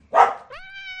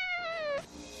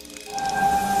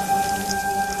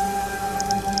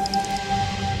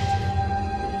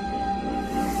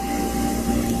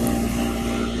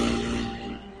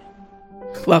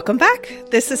Welcome back.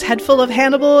 This is Head Full of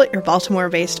Hannibal, your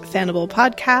Baltimore-based Fannibal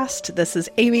podcast. This is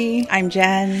Amy. I'm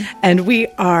Jen. And we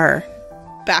are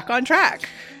back on track.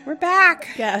 We're back.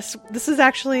 Yes, this is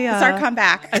actually... It's our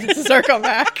comeback. This is our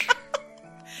comeback.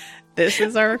 This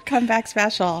is our... comeback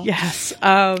special. Yes.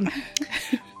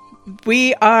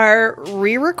 We are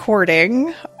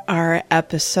re-recording our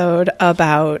episode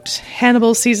about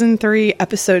Hannibal Season 3,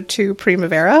 Episode 2,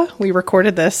 Primavera. We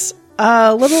recorded this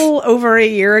a little over a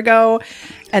year ago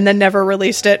and then never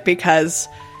released it because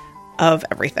of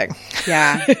everything.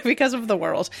 Yeah. Because of the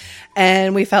world.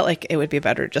 And we felt like it would be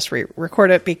better to just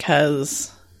re-record it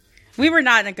because... we were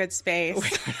not in a good space. We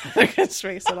were not in a good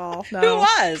space at all. No. Who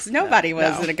was? Nobody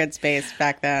was No. in a good space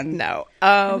back then. No.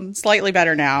 Slightly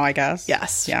better now, I guess.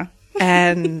 Yes. Yeah.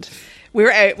 And we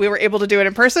were able to do it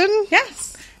in person.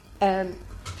 Yes. And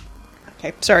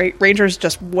okay, sorry, Ranger's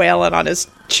just wailing on his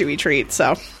chewy treat,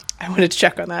 so I wanted to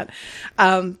check on that.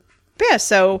 But yeah,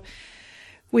 so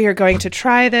we are going to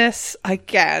try this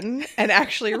again and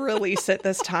actually release it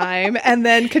this time, and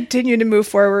then continue to move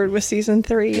forward with season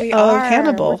 3 of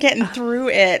Hannibal. We're getting through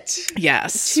it.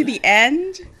 Yes, To the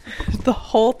end. the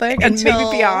whole thing, and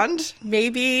maybe beyond.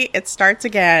 Maybe it starts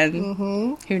again.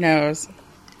 Mm-hmm. Who knows?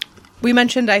 We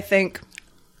mentioned, I think,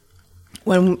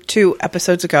 2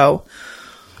 episodes ago,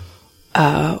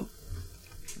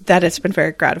 that it's been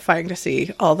very gratifying to see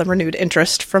all the renewed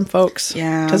interest from folks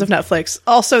because of Netflix.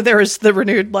 Also, there is the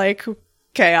renewed,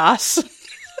 chaos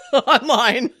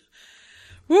online.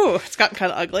 Ooh, it's gotten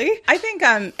kind of ugly. I think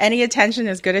any attention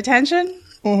is good attention.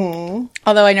 Mm-hmm.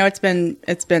 Although I know it's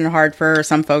been hard for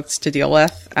some folks to deal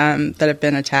with that have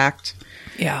been attacked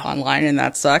online, and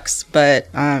that sucks. But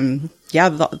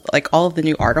all of the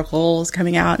new articles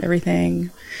coming out and everything,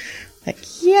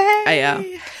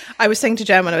 yay! I was saying to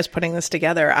Jen when I was putting this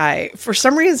together, for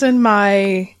some reason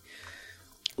my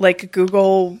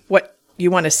Google what you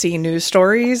want to see news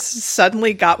stories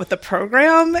suddenly got with the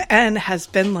program and has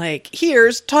been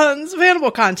here's tons of Hannibal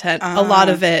content. A lot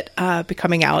of it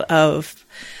coming out of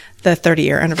the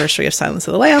 30-year anniversary of Silence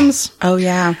of the Lambs. Oh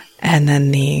yeah, and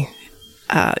then the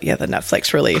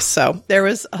Netflix release. So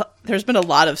there's been a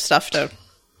lot of stuff to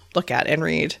look at and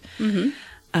read. Mm-hmm.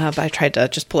 But I tried to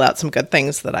just pull out some good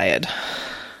things that I had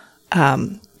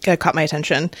caught my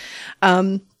attention.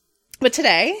 But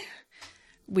today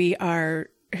we are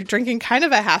drinking kind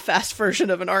of a half-assed version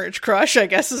of an Orange Crush, I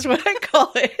guess is what I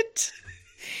call it.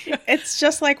 It's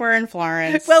just like we're in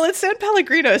Florence. Well, it's San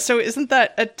Pellegrino, so isn't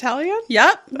that Italian?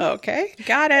 Yep. Okay.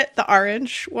 Got it. The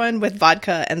orange one with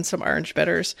vodka and some orange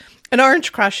bitters. An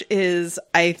Orange Crush is,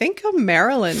 I think, a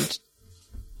Maryland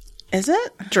Is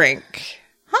it? drink.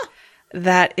 Huh.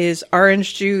 That is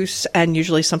orange juice and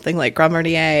usually something like Grand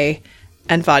Marnier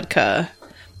and vodka.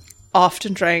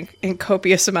 Often drank in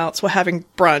copious amounts while having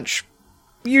brunch.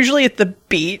 Usually at the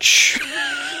beach.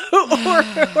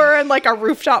 or in a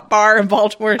rooftop bar in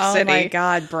Baltimore City. Oh my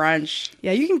God, brunch.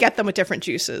 Yeah, you can get them with different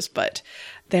juices, but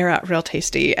they're real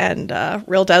tasty and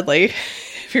real deadly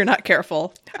if you're not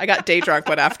careful. I got day drunk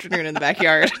one afternoon in the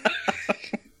backyard.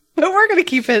 But we're going to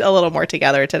keep it a little more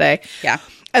together today. Yeah.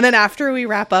 And then after we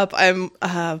wrap up, I'm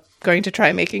going to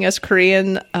try making us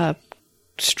Korean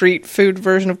street food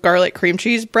version of garlic cream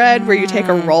cheese bread where you take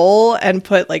a roll and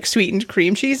put sweetened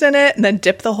cream cheese in it and then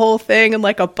dip the whole thing in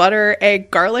a butter,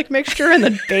 egg, garlic mixture and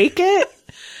then bake it.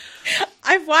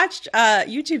 I've watched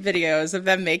YouTube videos of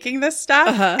them making this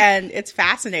stuff, and it's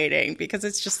fascinating because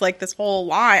it's just this whole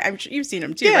line. I'm sure you've seen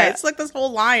them too, right? It's this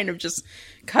whole line of just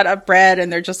cut up bread,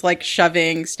 and they're just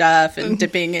shoving stuff and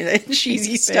dipping in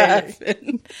cheesy stuff.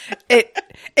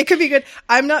 It could be good.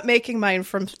 I'm not making mine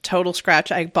from total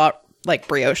scratch. I bought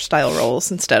brioche style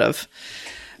rolls instead of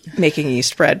making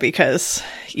yeast bread because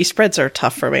yeast breads are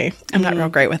tough for me. I'm not real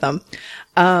great with them.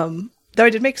 Though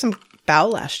I did make some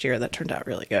bao last year that turned out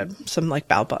really good. Some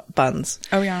bao buns.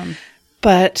 Oh yeah.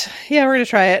 But yeah, we're going to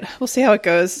try it. We'll see how it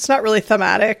goes. It's not really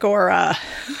thematic or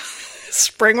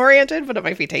spring oriented, but it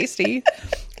might be tasty.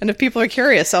 And if people are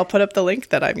curious, I'll put up the link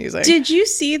that I'm using. Did you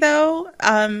see though,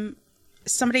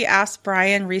 somebody asked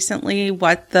Brian recently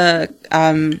what the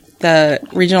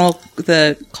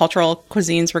cultural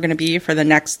cuisines were going to be for the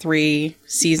next 3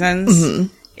 seasons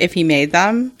if he made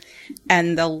them,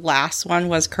 and the last one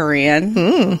was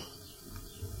Korean.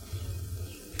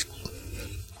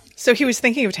 So he was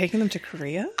thinking of taking them to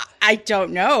Korea? I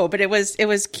don't know, but it was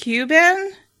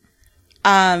Cuban.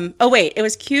 It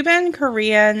was Cuban,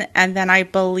 Korean, and then I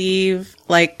believe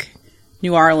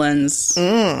New Orleans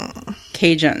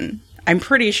Cajun. I'm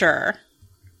pretty sure.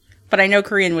 But I know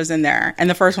Korean was in there, and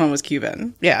the first one was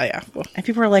Cuban. Yeah. Well, and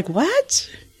people were like, what?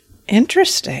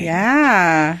 Interesting.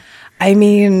 Yeah. I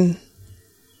mean,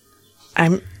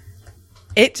 I'm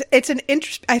It's an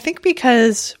interest. I think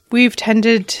because we've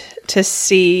tended to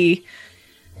see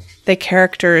the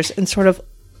characters in sort of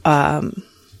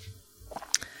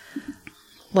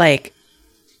like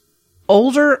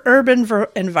older urban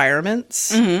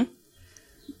environments.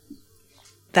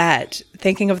 That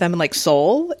thinking of them in like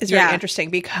Seoul is very interesting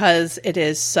because it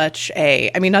is such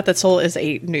a, I mean, not that Seoul is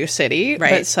a new city,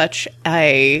 but such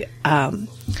a, their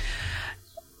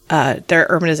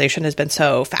urbanization has been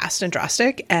so fast and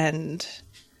drastic and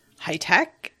high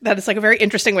tech that it's like a very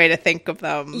interesting way to think of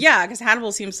them. Yeah, because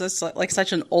Hannibal seems like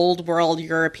such an old world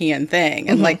European thing.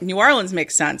 And like New Orleans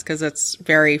makes sense because it's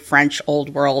very French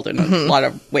old world in a lot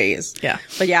of ways. Yeah.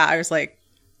 But yeah, I was like,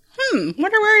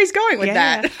 wonder where he's going with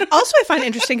that. Yeah. Also, I find it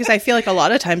interesting because I feel like a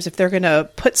lot of times if they're going to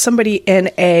put somebody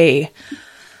in a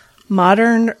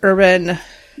modern urban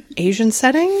Asian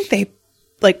setting, they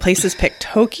like places pick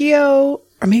Tokyo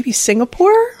or maybe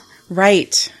Singapore.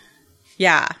 Right.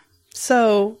 Yeah.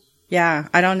 So yeah,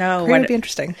 I don't know. It would be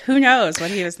interesting. Who knows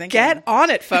what he was thinking? Get on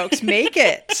it, folks. Make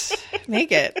it.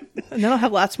 Make it. And then I'll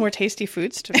have lots more tasty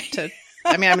foods to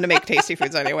I mean, I'm going to make tasty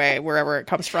foods anyway, wherever it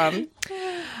comes from.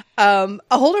 A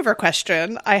holdover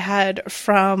question I had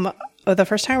from the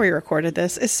first time we recorded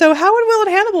this is, so how would Will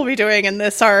and Hannibal be doing in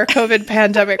this, our COVID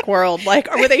pandemic world?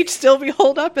 Like, would they still be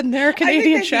holed up in their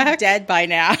Canadian shack? Be dead by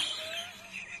now.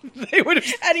 They would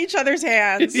have at each other's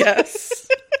hands. Yes.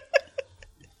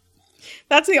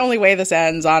 That's the only way this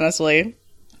ends, honestly.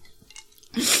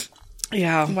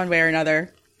 Yeah. One way or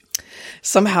another.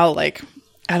 Somehow, like,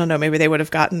 I don't know, maybe they would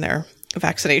have gotten their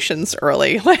vaccinations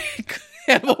early. Like,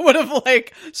 Hannibal would have,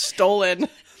 like, stolen.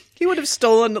 He would have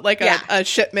stolen, like, a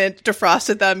shipment,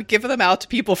 defrosted them, given them out to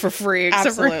people for free.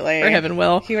 Absolutely. For him and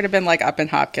Will. He would have been, like, up in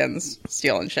Hopkins,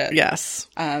 stealing shit. Yes.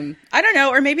 I don't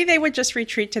know. Or maybe they would just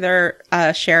retreat to their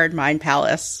shared mind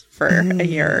palace for a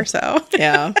year or so.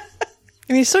 Yeah.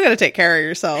 I mean, you still got to take care of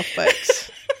yourself,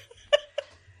 but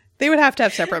they would have to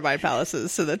have separate mind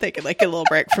palaces so that they could, like, get a little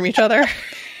break from each other.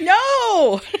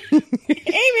 No! Amy,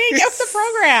 get with the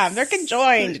program. They're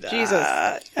conjoined.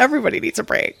 Jesus. Everybody needs a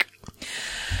break.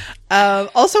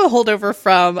 Also a holdover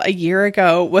from a year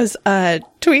ago was a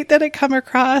tweet that had come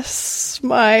across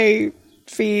my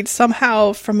feed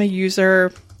somehow from a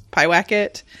user,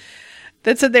 Piewacket,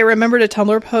 that said they remembered a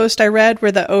Tumblr post I read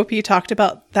where the OP talked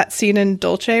about that scene in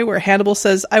Dolce where Hannibal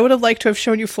says, "I would have liked to have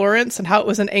shown you Florence and how it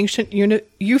was an ancient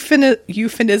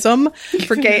euphemism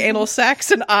for gay anal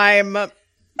sex, and I'm..."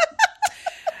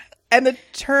 And the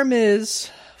term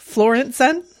is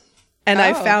Florenzen. And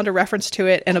I found a reference to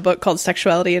it in a book called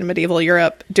Sexuality in Medieval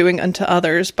Europe, Doing Unto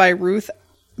Others by Ruth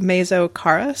Mazo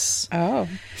Karas. Oh.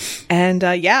 And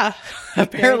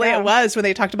apparently it was when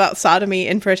they talked about sodomy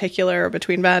in particular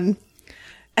between men.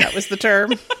 That was the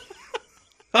term.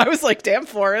 I was like, damn,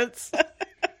 Florence.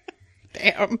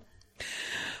 Damn.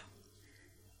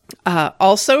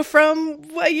 Also from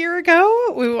a year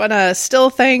ago, we want to still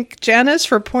thank Janice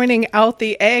for pointing out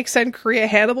the AXN Korea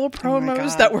Hannibal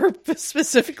promos that were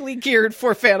specifically geared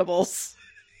for Fannibals.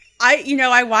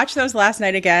 I watched those last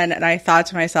night again, and I thought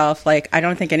to myself, like, I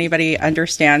don't think anybody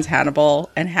understands Hannibal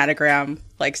and Hanagram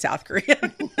like South Korea.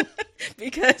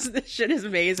 Because this shit is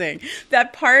amazing.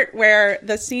 That part where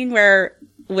the scene where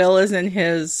Will is in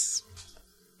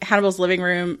Hannibal's living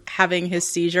room having his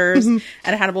seizures, and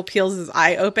Hannibal peels his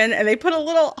eye open, and they put a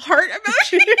little heart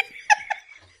emoji.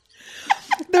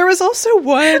 There was also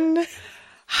one,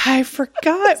 I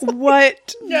forgot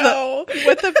what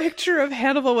the picture of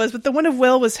Hannibal was, but the one of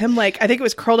Will was him, like, I think it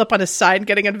was curled up on his side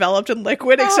getting enveloped in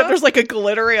liquid, except there's like a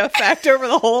glittery effect over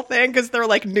the whole thing because they're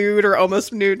like nude or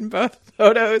almost nude in both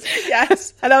photos.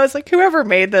 Yes. And I was like, whoever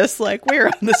made this, like, we're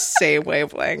on the same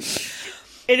wavelength.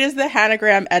 It is the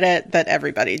Hanagram edit that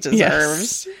everybody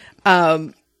deserves.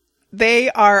 Yes.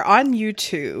 They are on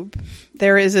YouTube.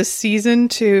 There is a season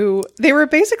 2. They were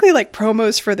basically like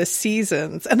promos for the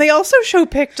seasons. And they also show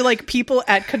picked like people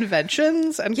at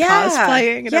conventions and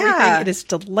cosplaying and everything. It is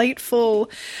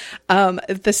delightful.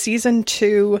 The season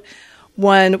 2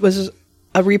 one was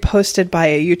reposted by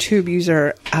a YouTube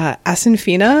user,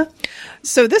 Asinfina.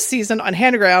 So this season on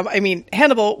Hanagram,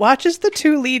 Hannibal watches the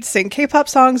 2 leads sing K-pop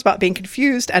songs about being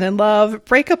confused and in love,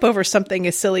 break up over something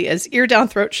as silly as ear down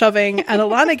throat shoving, and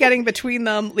Alana getting between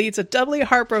them leads a doubly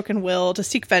heartbroken Will to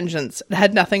seek vengeance. It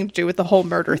had nothing to do with the whole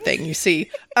murder thing, you see.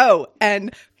 Oh,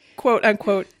 and quote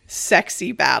unquote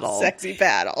sexy battle. Sexy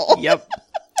battle. Yep.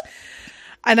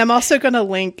 And I'm also going to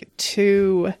link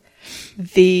to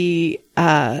the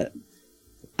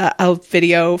a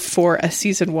video for a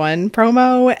season 1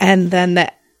 promo, and then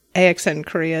the AXN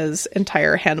Korea's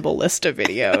entire Hannibal list of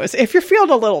videos. If you're feeling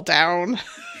a little down,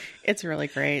 it's really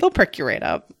great. They'll prick you right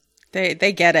up. They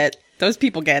get it. Those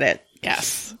people get it.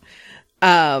 Yes.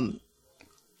 Oh,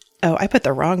 I put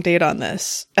the wrong date on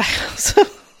this. So,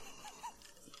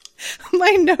 my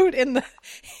note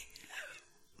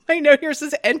here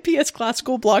says NPS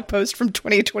classical blog post from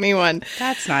 2021.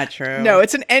 That's not true. No,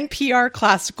 it's an NPR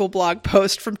classical blog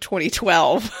post from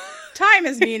 2012. Time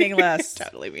is meaningless.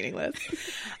 Totally meaningless.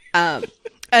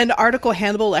 An article,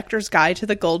 Hannibal Lecter's Guide to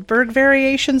the Goldberg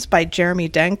Variations by Jeremy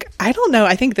Denk. I don't know.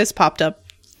 I think this popped up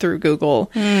through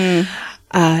Google.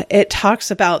 It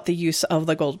talks about the use of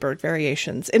the Goldberg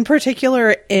variations, in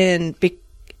particular in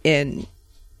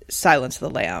Silence of the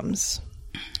Lambs.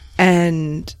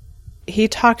 And he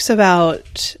talks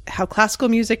about how classical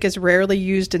music is rarely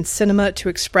used in cinema to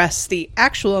express the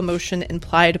actual emotion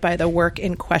implied by the work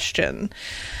in question.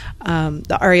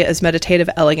 The aria is meditative,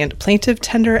 elegant, plaintive,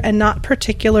 tender, and not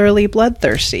particularly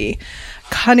bloodthirsty.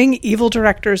 Cunning, evil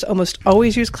directors almost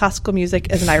always use classical music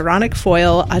as an ironic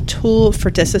foil, a tool for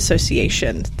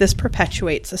disassociation. This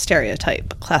perpetuates a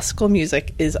stereotype. Classical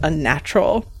music is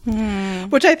unnatural,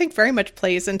 which I think very much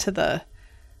plays into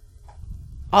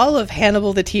all of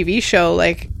Hannibal, the TV show.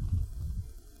 Like,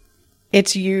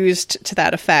 it's used to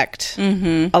that effect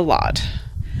a lot.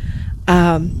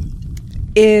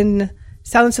 In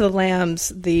Silence of the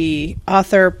Lambs, the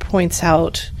author points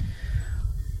out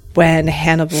when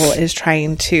Hannibal is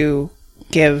trying to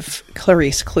give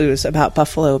Clarice clues about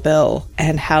Buffalo Bill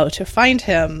and how to find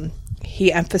him,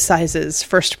 he emphasizes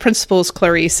first principles,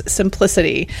 Clarice,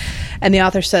 simplicity. And the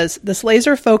author says, this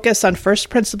laser focus on first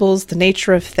principles, the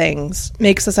nature of things,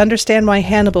 makes us understand why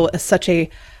Hannibal is such a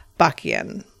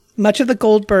Bacchian. Much of the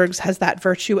Goldbergs has that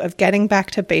virtue of getting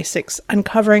back to basics,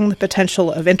 uncovering the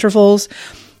potential of intervals,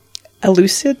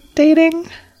 elucidating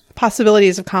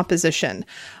possibilities of composition.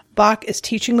 Bach is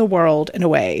teaching the world in a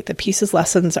way the piece's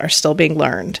lessons are still being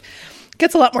learned. It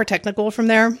gets a lot more technical from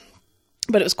there,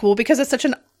 but it was cool because it's such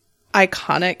an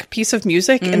iconic piece of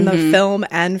music in the film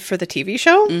and for the TV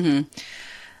show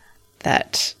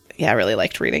that, I really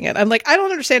liked reading it. I'm like, I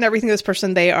don't understand everything this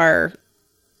person, they are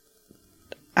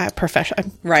a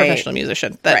professional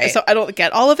musician. So I don't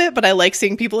get all of it, but I like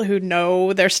seeing people who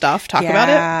know their stuff talk about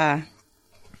it.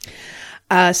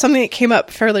 Something that came up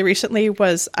fairly recently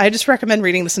was, I just recommend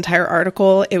reading this entire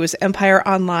article. It was Empire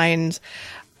Online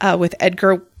with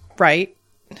Edgar Wright.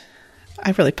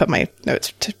 I really put my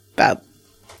notes to bad.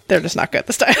 They're just not good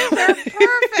this time. They're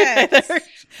perfect. They're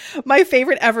my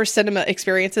favorite ever cinema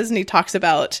experiences. And he talks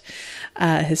about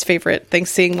his favorite things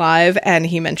seeing live. And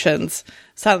he mentions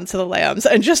Silence of the Lambs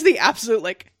and just the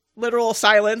absolute, literal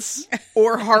silence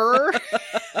or horror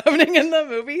happening in the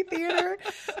movie theater.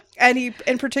 And he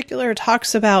in particular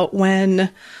talks about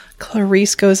when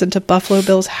Clarice goes into Buffalo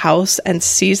Bill's house and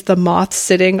sees the moth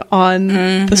sitting on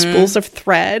the spools of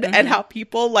thread and how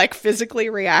people physically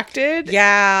reacted.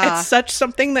 Yeah. It's such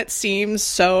something that seems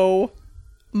so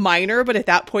minor, but at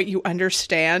that point you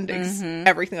understand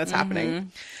everything that's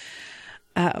happening.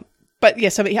 But yeah,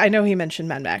 so I know he mentioned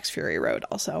Mad Max Fury Road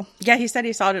also. Yeah, he said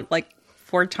he saw it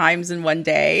 4 times in one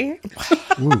day.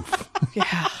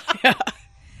 Yeah.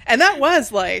 And that was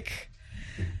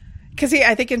because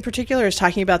I think in particular is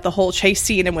talking about the whole chase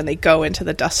scene and when they go into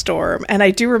the dust storm. And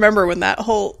I do remember when that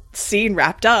whole scene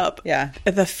wrapped up,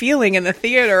 the feeling in the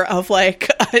theater of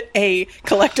a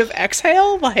collective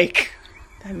exhale. That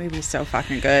movie's so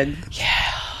fucking good.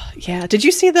 Yeah. Did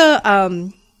you see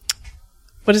the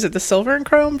what is it, the silver and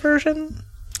chrome version?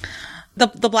 The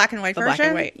black and white version? Black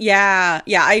and white. Yeah.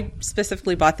 I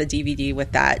specifically bought the DVD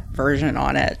with that version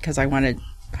on it because I wanted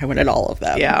all of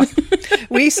them. Yeah.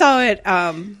 We saw it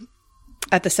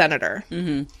at the Senator.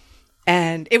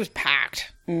 And it was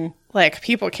packed.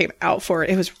 People came out for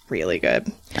it. It was really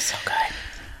good. So good.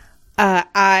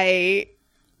 I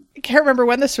can't remember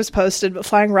when this was posted, but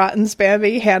Flying Rotten's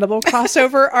Bambi Hannibal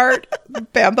crossover art,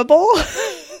 Bambable.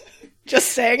 Just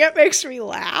saying it makes me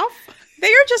laugh. They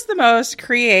are just the most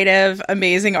creative,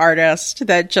 amazing artist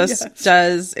that just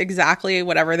does exactly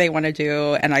whatever they want to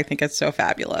do. And I think it's so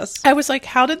fabulous. I was like,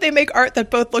 how did they make art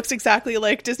that both looks exactly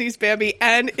like Disney's Bambi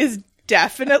and is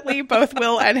definitely both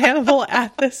Will and Hannibal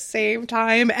at the same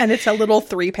time? And it's a little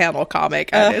 3-panel comic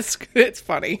and it's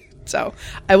funny. So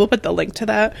I will put the link to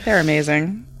that. They're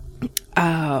amazing.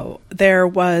 Oh, there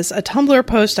was a Tumblr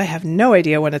post. I have no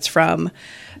idea when it's from.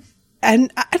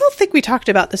 And I don't think we talked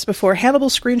about this before. Hannibal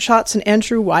screenshots and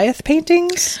Andrew Wyeth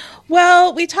paintings.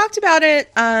 Well, we talked about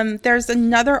it. There's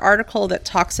another article that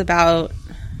talks about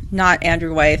not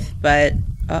Andrew Wyeth, but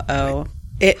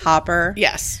Hopper.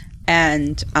 Yes.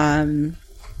 And I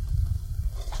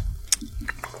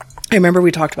remember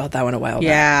we talked about that one a while back.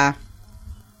 Yeah.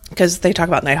 Because they talk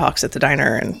about Nighthawks at the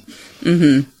diner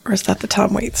and or is that the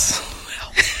Tom Waits?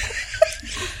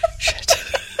 Shit.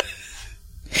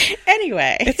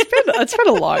 anyway. It's been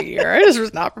a long year. I just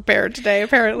was not prepared today,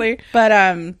 apparently.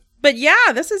 But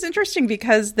yeah, this is interesting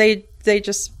because they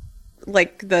just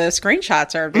like the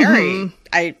screenshots are very.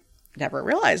 I never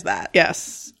realized that.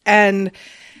 Yes, and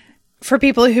for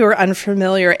people who are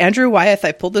unfamiliar, Andrew Wyeth,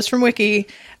 I pulled this from Wiki,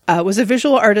 was a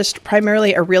visual artist,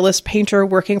 primarily a realist painter,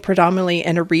 working predominantly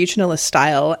in a regionalist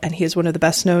style, and he is one of the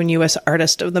best-known U.S.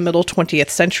 artists of the middle 20th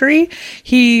century.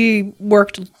 He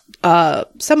worked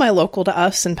semi-local to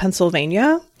us in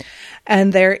Pennsylvania,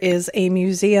 and there is a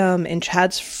museum in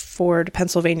Chadsford,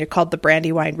 Pennsylvania, called the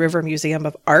Brandywine River Museum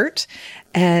of Art,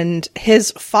 and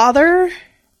his father,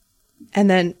 and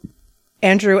then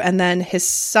Andrew, and then his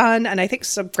son, and I think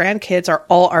some grandkids are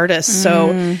all artists,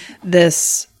 so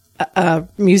this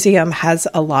museum has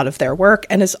a lot of their work,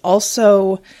 and is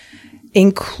also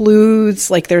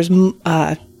includes, like, there's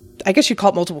I guess you'd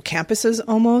call it multiple campuses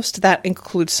almost that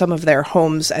includes some of their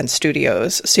homes and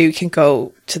studios, so you can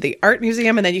go to the art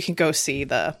museum and then you can go see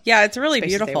the it's really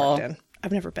spaces they beautiful. worked in.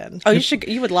 I've never been. Oh,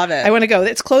 you would love it. I want to go.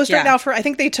 It's closed right now I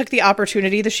think they took the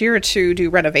opportunity this year to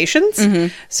do renovations,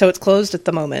 so it's closed at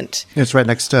the moment. It's right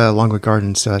next to Longwood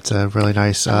Gardens, so it's a really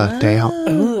nice day out.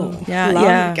 Oh,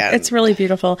 yeah. It's really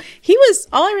beautiful.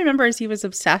 All I remember is he was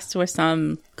obsessed with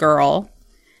some girl,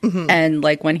 and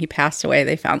like when he passed away,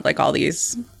 they found like all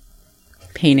these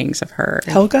paintings of her.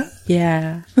 Helga?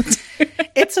 Yeah.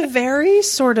 It's a very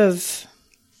sort of,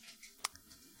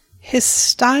 his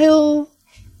style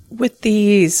with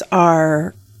these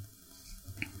are,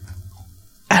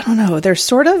 I don't know, they're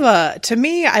sort of to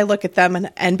me, I look at them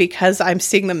and because I'm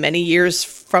seeing them many years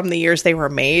from the years they were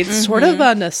made, sort of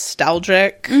a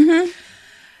nostalgic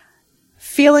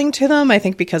feeling to them, I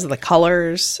think because of the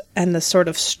colors and the sort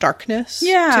of starkness to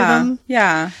them.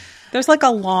 Yeah. There's like a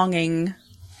longing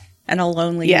and a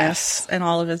loneliness in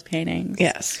all of his paintings.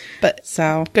 Yes. But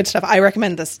so good stuff. I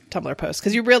recommend this Tumblr post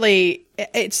because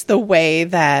it's the way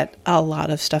that a lot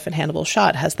of stuff in Hannibal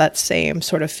shot has that same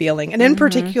sort of feeling. And in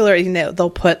particular, they'll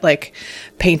put like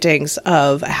paintings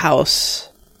of a house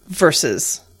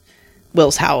versus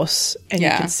Will's house. And you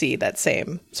can see that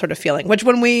same sort of feeling, which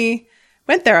when we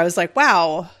went there, I was like,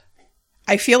 wow,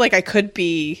 I feel like I could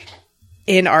be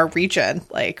in our region.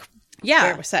 Like,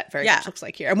 where it was set very much looks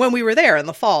like here. And when we were there in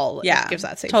the fall, it gives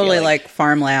that same totally feeling. Like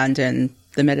farmland in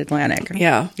the mid-Atlantic.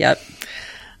 Yeah. Yep.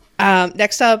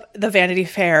 Next up, the Vanity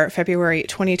Fair February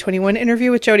 2021 interview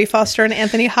with Jodie Foster and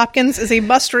Anthony Hopkins is a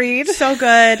must-read. So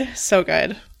good. So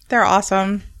good. They're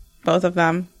awesome. Both of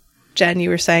them. Jen,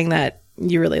 you were saying that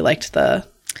you really liked the...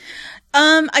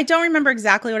 I don't remember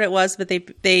exactly what it was, but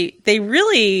they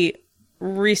really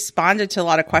responded to a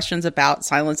lot of questions about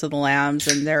Silence of the Lambs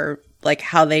and their... like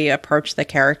how they approach the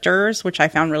characters, which I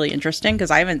found really interesting because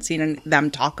I haven't seen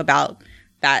them talk about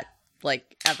that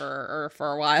like ever or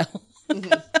for a while.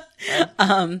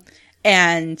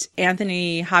 And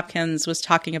Anthony Hopkins was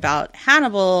talking about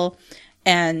Hannibal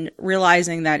and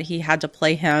realizing that he had to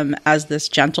play him as this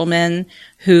gentleman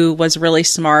who was really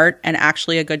smart and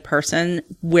actually a good person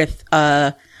with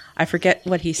I forget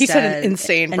what he said. He said an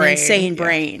insane brain. An insane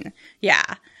brain. Yeah.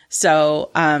 So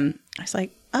I was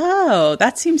like, oh,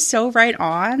 that seems so right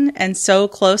on and so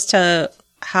close to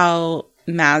how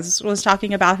Maz was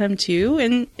talking about him too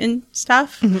in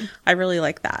stuff. I really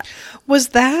like that. Was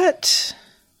that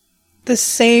the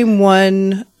same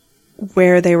one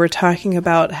where they were talking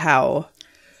about how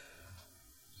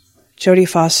Jodie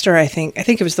Foster, I think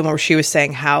it was the one where she was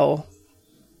saying how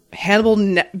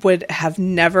Hannibal would have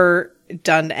never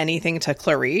done anything to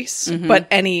Clarice, but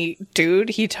any dude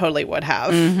he totally would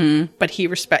have. But he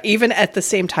even at the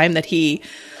same time that he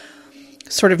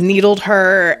sort of needled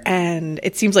her and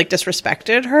it seems like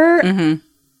disrespected her,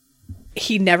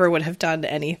 he never would have done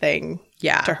anything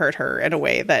to hurt her in a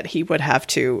way that he would have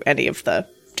to any of the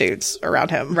dudes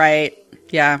around him. Right.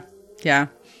 Yeah. Yeah.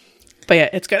 But yeah,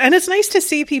 it's good. And it's nice to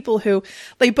see people who,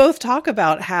 they both talk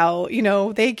about how,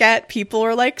 they get people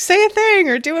are like, say a thing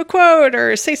or do a quote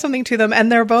or say something to them. And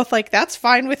they're both like, that's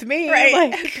fine with me. Right.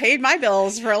 Like, paid my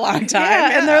bills for a long time.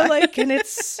 Yeah. And they're like, and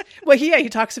it's, well, he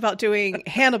talks about doing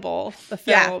Hannibal, the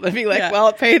film, and be like, well,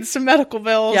 it paid some medical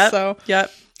bills. So,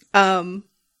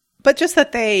 but just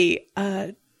that they,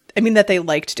 that they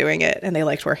liked doing it and they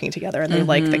liked working together and they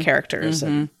liked the characters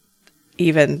and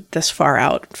even this far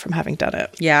out from having done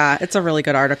it. Yeah, it's a really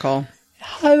good article.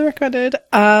 Highly recommended.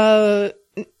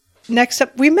 Next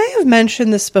up, we may have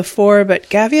mentioned this before, but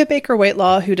Gavia Baker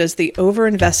Whitelaw, who does the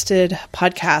Overinvested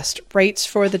podcast, writes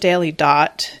for the Daily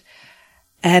Dot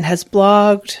and has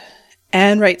blogged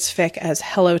and writes fic as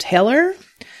Hello Taylor,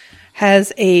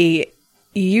 has a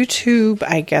YouTube,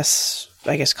 I guess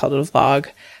called it a vlog,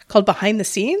 called Behind the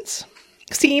Scenes.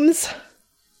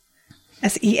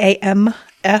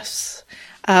 SEAMS,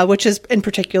 which is in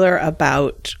particular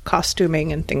about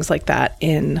costuming and things like that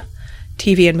in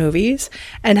TV and movies,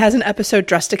 and has an episode,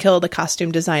 Dressed to Kill, the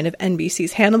costume design of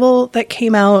NBC's Hannibal, that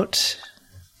came out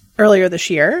earlier this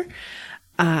year.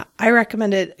 I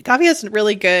recommend it. Gavi has a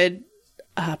really good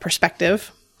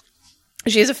perspective.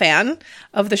 She's a fan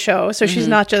of the show, so she's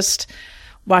not just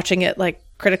watching it like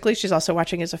critically, she's also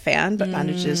watching as a fan, but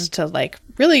manages to like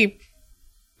really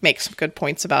make some good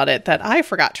points about it that I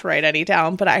forgot to write any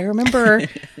down. But I remember,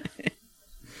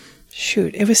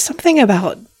 it was something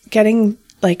about getting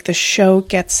like the show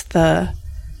gets the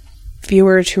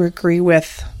viewer to agree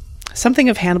with something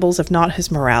of Hannibal's, if not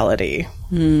his morality.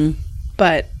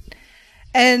 But,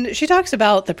 and she talks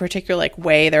about the particular like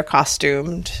way they're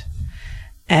costumed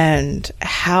and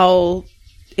how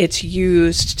it's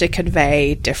used to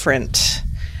convey different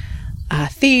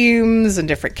themes and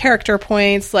different character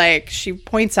points. Like, she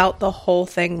points out the whole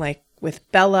thing, like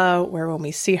with Bella, where when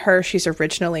we see her, she's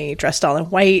originally dressed all in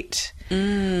white.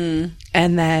 And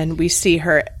then we see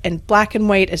her in black and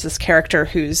white as this character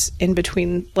who's in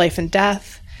between life and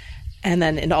death. And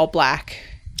then in all black.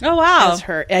 Oh, wow. As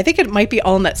her. I think it might be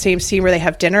all in that same scene where they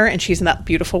have dinner and she's in that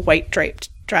beautiful white draped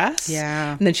dress.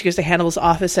 Yeah. And then she goes to Hannibal's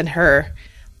office and her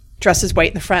dress is white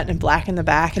in the front and black in the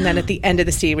back. And then at the end of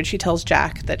the scene, when she tells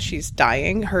Jack that she's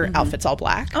dying, her outfit's all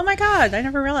black. Oh my God, I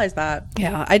never realized that.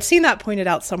 Yeah, I'd seen that pointed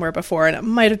out somewhere before, and it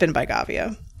might have been by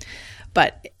Gavia.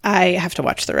 But I have to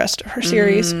watch the rest of her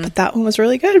series. But that one was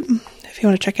really good, if you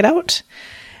want to check it out.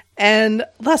 And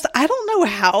last, I don't know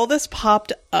how this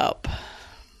popped up,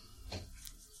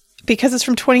 because it's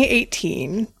from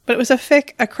 2018, but it was a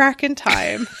fic, A Crack in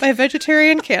Time by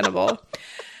Vegetarian Cannibal.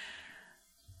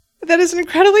 That is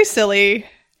incredibly silly.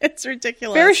 It's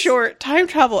ridiculous. Very short time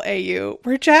travel AU,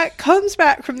 where Jack comes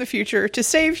back from the future to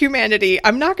save humanity.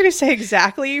 I'm not going to say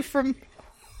exactly from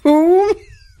whom,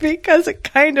 because it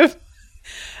kind of,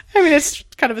 I mean, it's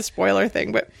kind of a spoiler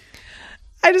thing, but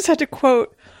I just had to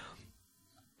quote,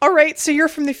 "All right, so you're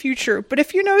from the future, but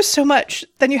if you know so much,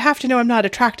 then you have to know I'm not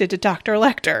attracted to Dr.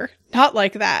 Lecter. Not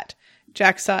like that."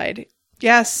 Jack sighed.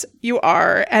 "Yes, you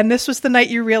are, and this was the night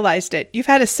you realized it. You've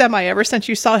had a semi ever since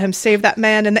you saw him save that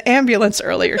man in the ambulance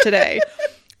earlier today."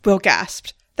 Will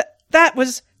gasped. That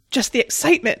was just the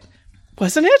excitement,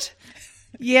 wasn't it?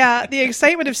 "Yeah, the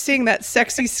excitement of seeing that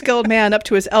sexy, skilled man up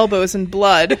to his elbows in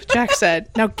blood," Jack said.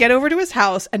 "Now get over to his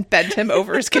house and bend him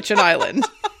over his kitchen island."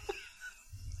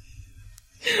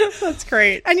 That's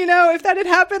great. And you know, if that had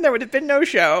happened, there would have been no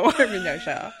show. There would be no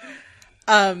show.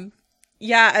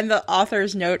 Yeah, and the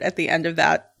author's note at the end of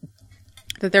that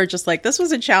they're just like, this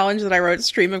was a challenge that I wrote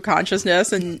stream of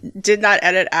consciousness and did not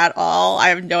edit at all. I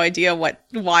have no idea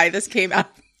why this came out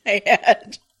of my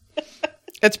head.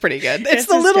 It's pretty good. It's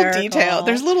the little detail.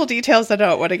 There's little details that I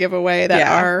don't want to give away that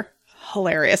are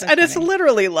hilarious. And it's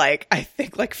literally like, I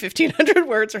think like 1,500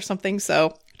 words or something.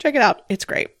 So check it out. It's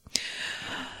great.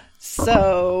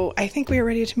 So I think we are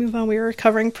ready to move on. We were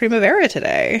covering Primavera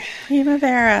today.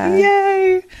 Primavera.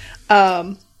 Yay.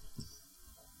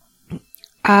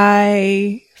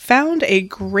 I found a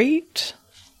great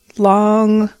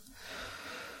long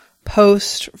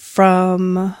post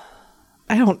from,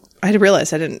 I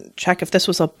realized I didn't check if this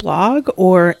was a blog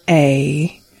or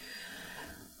like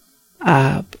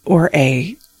an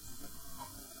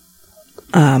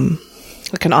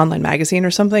online magazine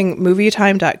or something,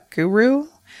 movietime.guru.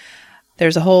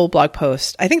 There's a whole blog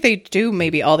post. I think they do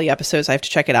maybe all the episodes. I have to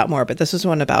check it out more, but this is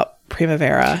one about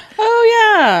Primavera.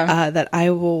 Oh, yeah. That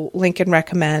I will link and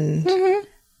recommend. Mm-hmm.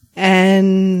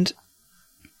 And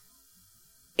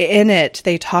in it,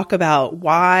 they talk about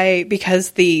why,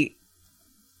 because the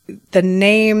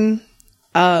name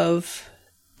of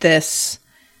this,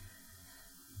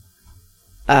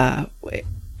 in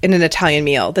an Italian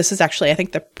meal, this is actually, I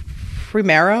think, the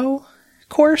Primero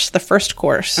course, the first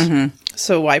course. Mm-hmm.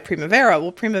 So why Primavera?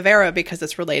 Well, Primavera because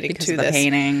it's relating to this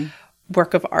painting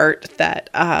work of art that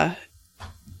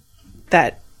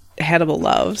Hannibal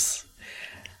loves.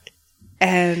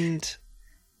 And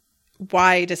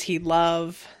why does he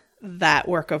love that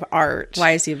work of art?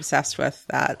 Why is he obsessed with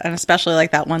that? And especially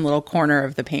like that one little corner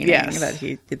of the painting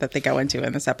that they go into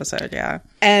in this episode. Yeah.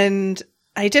 And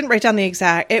I didn't write down the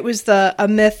exact, it was a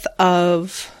myth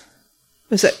of,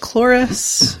 was it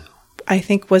Chloris? I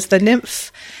think was the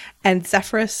nymph, and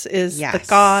Zephyrus is the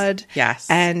god. Yes.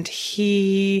 And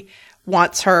he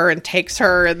wants her and takes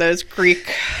her in those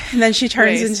Greek. And then she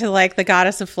turns into like the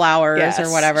goddess of flowers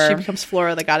or whatever. She becomes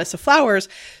Flora, the goddess of flowers.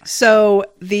 So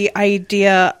the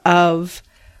idea of,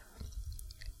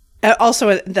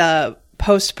 also the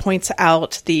post points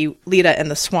out the Leda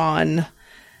and the Swan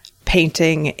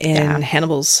painting in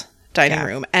Hannibal's dining Yeah.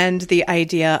 room, and the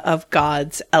idea of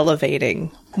gods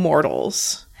elevating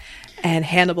mortals. And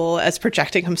Hannibal as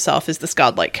projecting himself as this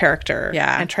godlike character.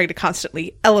 Yeah. And trying to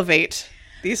constantly elevate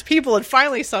these people. And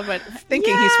finally someone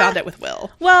thinking he's found it with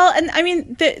Will. Well, and I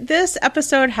mean, this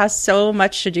episode has so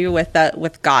much to do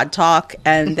with God talk,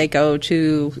 and they go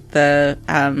to the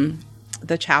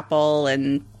chapel,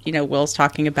 and Will's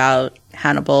talking about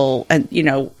Hannibal, and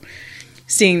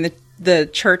seeing the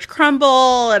church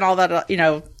crumble and all that.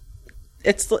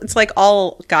 It's like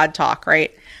all God talk,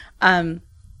 right?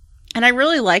 And I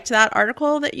really liked that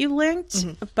article that you linked,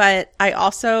 but I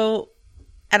also,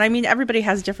 and I mean, everybody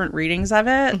has different readings of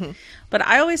it, but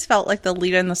I always felt like the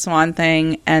Lita and the Swan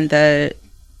thing and the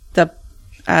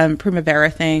Primavera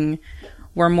thing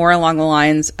were more along the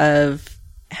lines of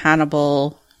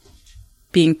Hannibal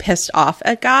being pissed off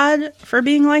at God for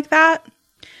being like that.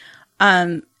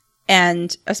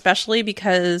 And especially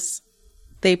because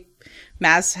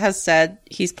Maz has said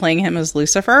he's playing him as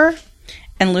Lucifer.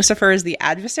 And Lucifer is the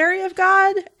adversary of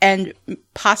God, and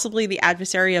possibly the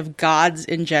adversary of gods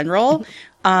in general,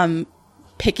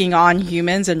 picking on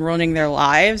humans and ruining their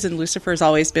lives. And Lucifer's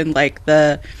always been like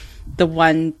the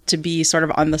one to be sort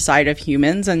of on the side of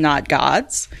humans and not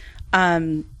gods.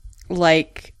 I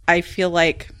feel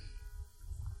like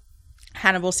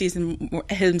Hannibal sees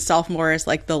himself more as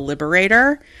like the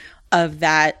liberator of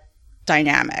that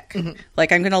dynamic.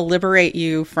 Like, I'm going to liberate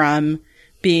you from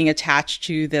being attached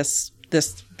to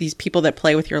these people that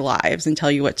play with your lives and tell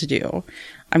you what to do.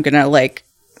 I'm going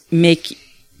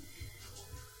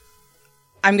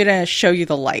to show you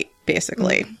the light,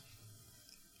 basically.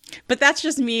 But that's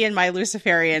just me and my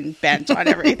Luciferian bent on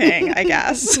everything, I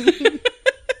guess.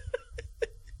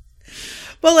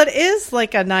 Well, it is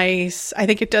like I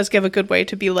think it does give a good way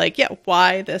to be like, yeah,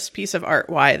 why this piece of art?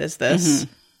 Why is this?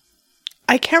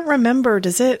 I can't remember.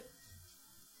 Does it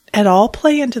at all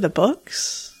play into the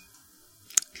books?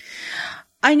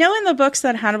 I know in the books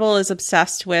that Hannibal is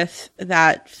obsessed with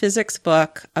that physics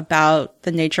book about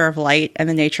the nature of light and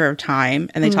the nature of time.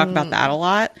 And they talk about that a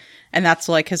lot. And that's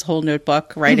like his whole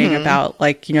notebook writing about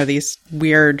like, these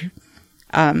weird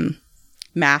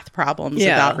math problems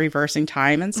about reversing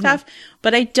time and stuff.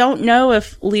 But I don't know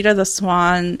if Lita the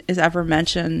Swan is ever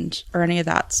mentioned or any of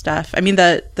that stuff. I mean,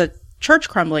 the church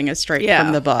crumbling is straight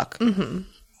from the book.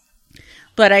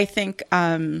 But I think...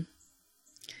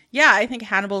 I think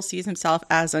Hannibal sees himself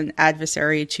as an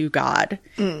adversary to God.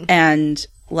 And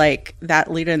like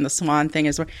that Lita and the Swan thing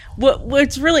is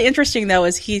what's really interesting though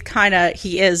is he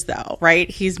is though, right?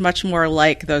 He's much more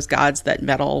like those gods that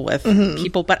meddle with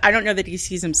people, but I don't know that he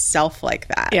sees himself like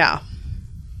that. Yeah.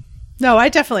 No, I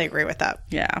definitely agree with that.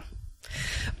 Yeah.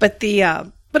 But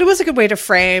but it was a good way to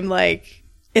frame, like,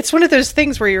 it's one of those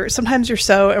things where sometimes you're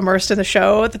so immersed in the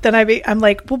show that then I'm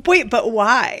like, well, wait, but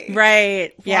why?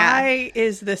 Right. Yeah. Why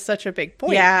is this such a big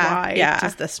point? Yeah. Why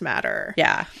does this matter?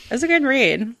 Yeah. It was a good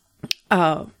read.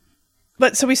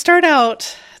 But so we start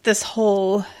out this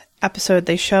whole episode,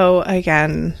 they show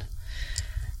again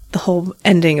the whole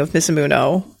ending of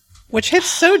Mizumuno, which hits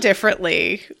so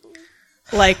differently,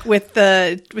 like with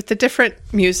the different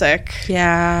music.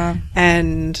 Yeah.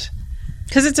 And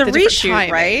because it's a reshoot,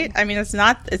 timing. right? I mean, it's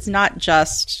not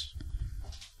just...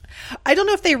 I don't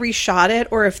know if they reshot it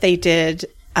or if they did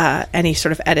any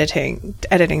sort of editing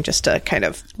just to kind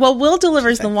of... Well, Will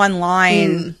delivers the one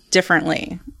line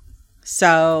differently.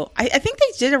 So I think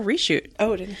they did a reshoot.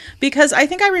 Oh, did because I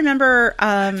think I remember...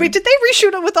 wait, did they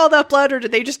reshoot it with all that blood, or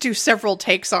did they just do several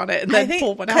takes on it and then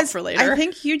pull one out for later? I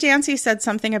think Hugh Dancy said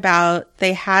something about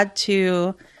they had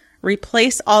to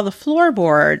replace all the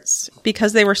floorboards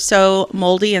because they were so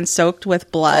moldy and soaked with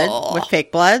blood, with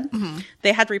fake blood.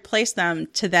 They had to replace them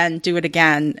to then do it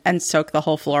again and soak the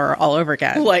whole floor all over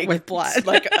again with blood.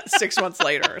 Like 6 months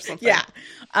later or something. Yeah.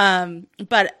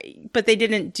 But they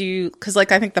didn't do, because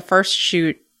like I think the first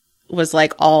shoot was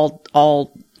like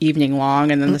all evening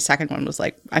long, and then the second one was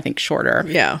like I think shorter.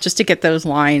 Yeah. Just to get those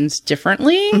lines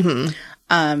differently.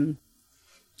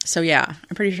 So yeah,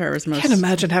 I'm pretty sure it was most. I can't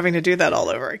imagine having to do that all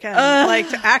over again. Like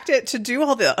to act it, to do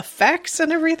all the effects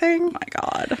and everything. Oh my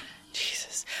God.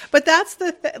 Jesus. But that's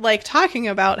like talking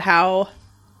about how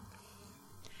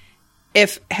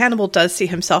if Hannibal does see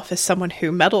himself as someone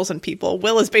who meddles in people,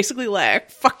 Will is basically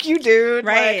like, fuck you, dude.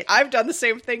 Right. Like, I've done the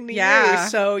same thing to Yeah. you.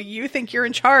 So you think you're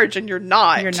in charge and you're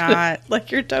not. You're not.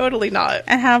 Like, you're totally not.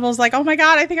 And Hannibal's like, oh my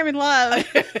God, I think I'm in love.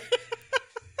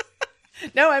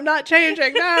 No, I'm not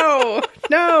changing. No.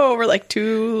 No. We're like,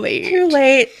 too late. Too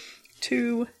late.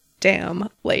 Too damn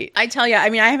late. I tell you,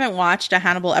 I mean, I haven't watched a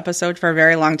Hannibal episode for a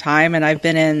very long time, and I've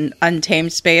been in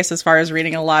Untamed space as far as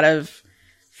reading a lot of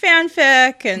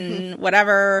fanfic and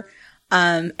whatever.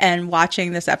 And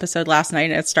watching this episode last night,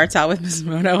 and it starts out with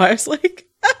Mizumono, I was like,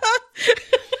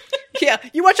 Yeah,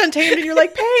 you watch Untamed and you're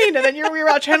like, pain, and then you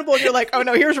rewatch Hannibal and you're like, oh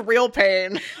no, here's real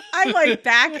pain. I'm like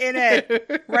back in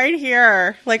it right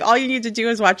here. Like all you need to do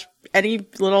is watch any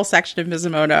little section of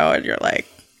Mizumono and you're like,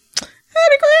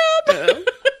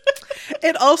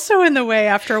 And also in the way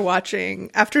after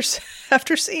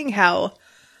seeing how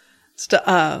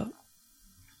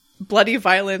bloody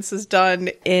violence is done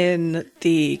in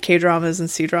the K-dramas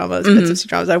and C-dramas, bits of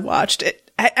C-dramas I watched, and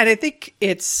I think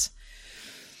it's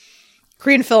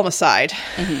Korean film aside,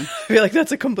 I feel like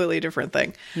that's a completely different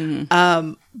thing.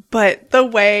 But the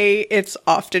way it's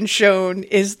often shown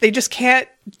is they just can't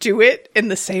do it in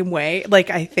the same way. Like,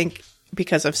 I think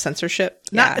because of censorship,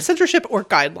 not censorship or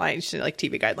guidelines, like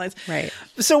TV guidelines. Right.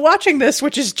 So watching this,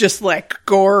 which is just like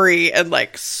gory and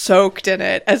like soaked in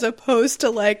it, as opposed to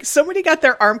like somebody got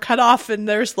their arm cut off and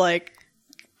there's like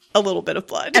a little bit of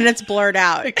blood. and it's blurred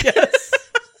out. Yes.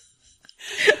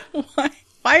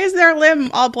 Why is their limb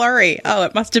all blurry? Oh,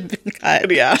 it must have been cut.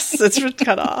 Yes, it's been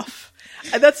cut off.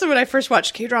 And that's when I first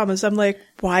watched K-dramas. I'm like,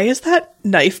 why is that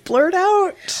knife blurred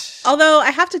out? Although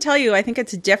I have to tell you, I think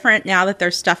it's different now that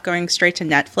there's stuff going straight to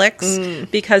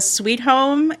Netflix because Sweet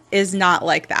Home is not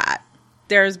like that.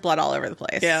 There's blood all over the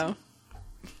place. Yeah.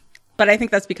 But I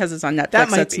think that's because it's on Netflix. That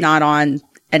might It's be. not on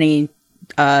any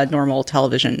normal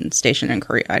television station in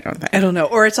Korea, I don't think. I don't know.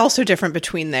 Or it's also different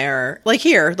between their, like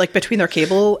here, like between their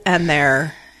cable and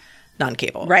their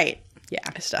non-cable. Right. Yeah.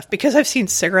 Stuff. Because I've seen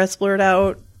cigarettes blurred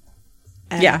out.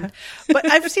 And, Yeah. But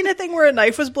I've seen a thing where a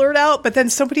knife was blurred out, but then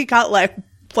somebody got like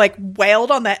wailed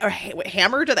on that, or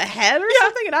hammered to the head or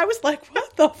something. And I was like,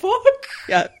 what the fuck?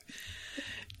 Yeah.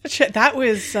 Shit, that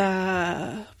was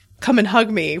Come and Hug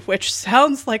Me, which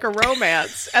sounds like a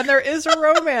romance. And there is a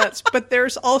romance, but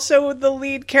there's also the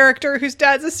lead character whose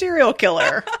dad's a serial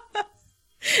killer.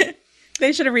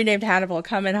 They should have renamed Hannibal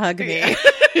Come and Hug Me.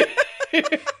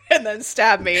 And then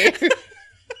stab me.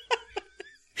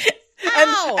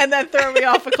 Ow! and then throw me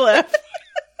off a cliff.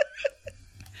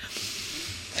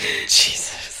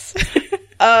 Jesus.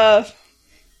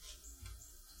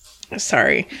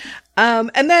 Sorry.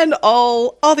 And then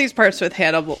all these parts with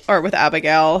Hannibal, or with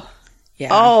Abigail.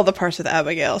 Yeah. All the parts with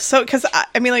Abigail. So, because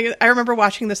I mean, like, I remember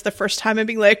watching this the first time and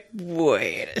being like,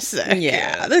 wait a second.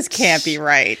 Yeah, this can't be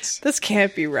right. This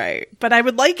can't be right. But I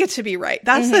would like it to be right.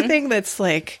 That's the thing that's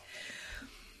like,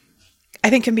 I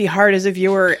think can be hard as a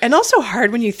viewer, and also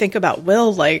hard when you think about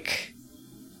Will, like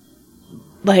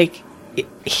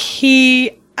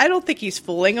he, I don't think he's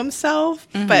fooling himself,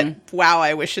 but wow,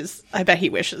 I bet he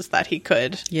wishes that he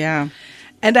could. Yeah.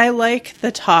 And I like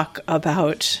the talk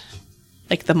about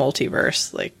like the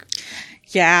multiverse, like,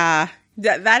 Yeah.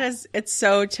 That is, it's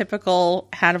so typical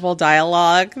Hannibal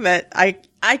dialogue that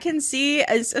I can see,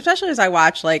 especially as I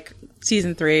watch like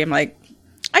season 3, I'm like,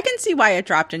 I can see why it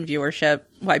dropped in viewership,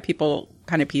 why people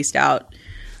kind of pieced out.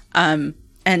 And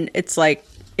it's like,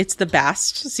 it's the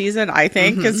best season, I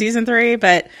think, is season 3,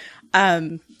 but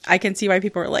I can see why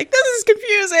people are like, this is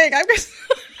confusing.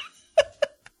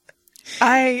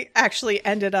 I actually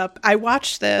I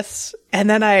watched this and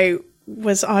then I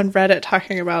was on Reddit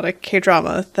talking about a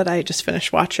K-drama that I just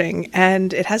finished watching,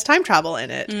 and it has time travel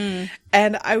in it.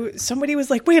 And somebody was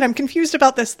like, wait, I'm confused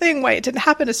about this thing, why it didn't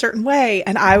happen a certain way.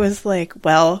 And I was like,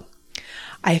 well,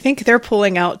 I think they're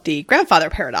pulling out the grandfather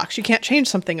paradox. You can't change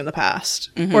something in the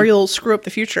past or you'll screw up the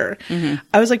future.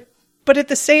 I was like, but at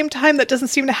the same time, that doesn't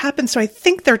seem to happen. So I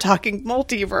think they're talking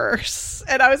multiverse.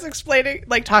 And I was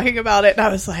talking about it, and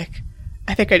I was like,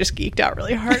 I think I just geeked out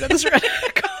really hard at this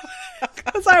Reddit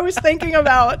because I was thinking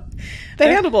about the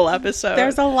Hannibal episode.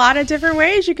 There's a lot of different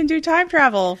ways you can do time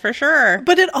travel, for sure.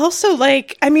 But it also,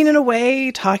 like, I mean, in a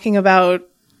way, talking about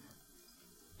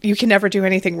you can never do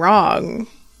anything wrong.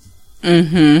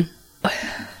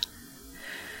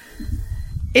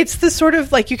 It's the sort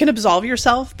of, like, you can absolve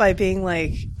yourself by being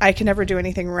like, I can never do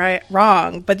anything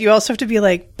wrong. But you also have to be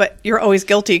like, but you're always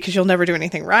guilty because you'll never do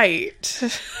anything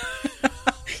right.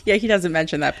 Yeah, he doesn't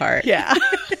mention that part. Yeah.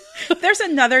 There's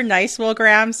another nice Will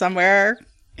Graham somewhere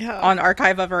Yeah. on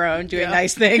Archive of Our Own doing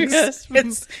nice things. Yes.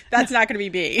 That's not going to be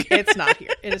me. It's not here.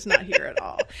 It is not here at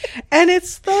all. And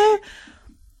it's the,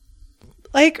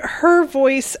 like, her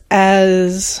voice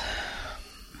as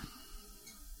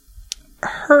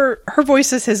her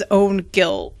voice is his own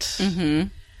guilt.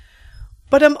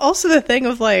 But I'm also the thing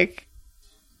of like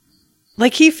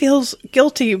he feels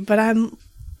guilty, but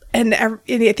and I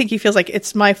think he feels like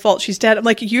it's my fault she's dead. I'm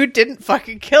like, you didn't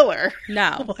fucking kill her.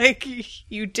 No. Like,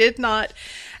 you did not.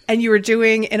 And you were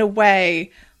doing, in a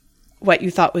way, what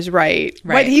you thought was right.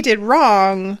 What he did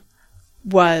wrong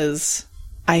was,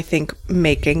 I think,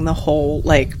 making the whole,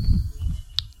 like,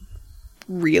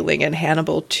 reeling in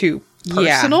Hannibal too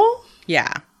personal.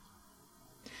 Yeah.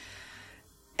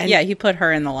 And yeah, he put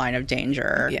her in the line of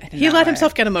danger. Yeah, he let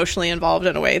himself get emotionally involved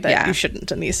in a way that you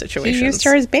shouldn't in these situations. He used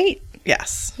her as bait.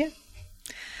 Yes. Yeah.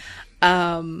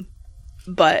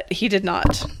 But he did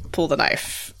not pull the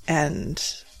knife, and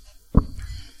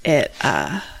it.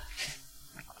 Yeah,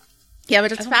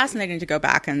 but it's fascinating to go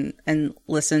back and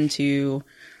listen to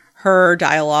her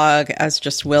dialogue as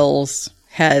just Will's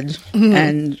head,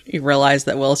 and you realize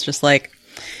that Will's just like,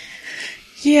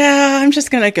 yeah, I'm just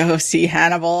gonna go see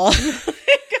Hannibal.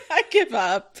 I give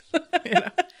up. You know,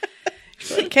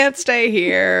 like, can't stay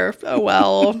here. Oh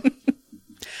well.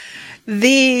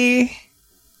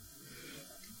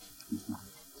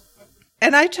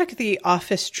 And I took the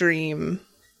office dream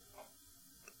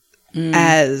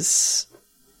as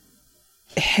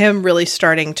him really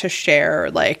starting to share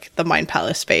like the Mind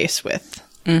Palace space with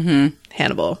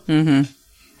Hannibal, and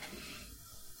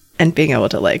being able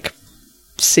to like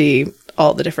see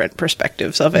all the different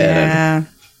perspectives of it. Yeah.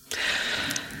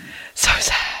 So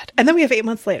sad. And then we have 8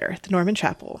 months later, the Norman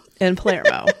Chapel in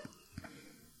Palermo.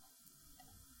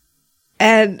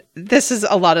 And this is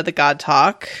a lot of the God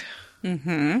talk.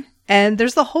 And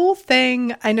there's the whole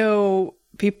thing. I know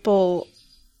people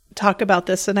talk about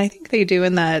this, and I think they do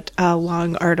in that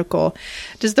long article.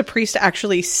 Does the priest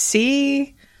actually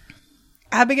see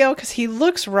Abigail? Because he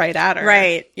looks right at her.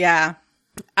 Right. Yeah.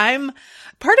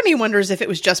 Part of me wonders if it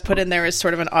was just put in there as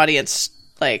sort of an audience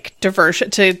like diversion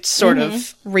to sort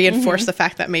of reinforce the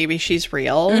fact that maybe she's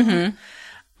real.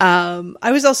 I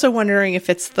was also wondering if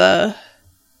it's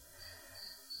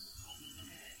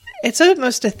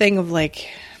almost a thing of like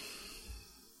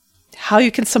how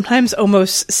you can sometimes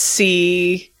almost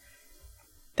see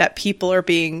that people are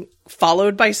being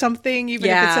followed by something, even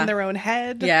if it's in their own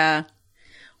head. Yeah.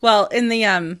 Well, in the,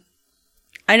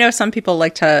 I know some people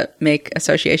like to make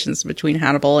associations between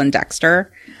Hannibal and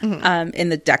Dexter. In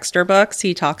the Dexter books,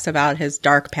 he talks about his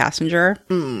dark passenger.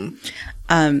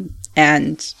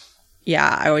 And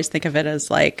yeah, I always think of it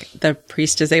as like the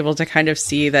priest is able to kind of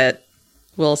see that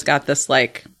Will's got this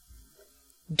like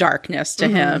darkness to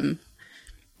him.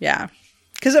 Yeah.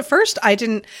 Because at first I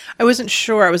wasn't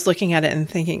sure. I was looking at it and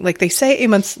thinking, like, they say 8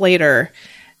 months later,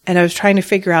 and I was trying to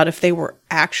figure out if they were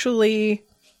actually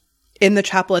in the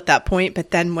chapel at that point.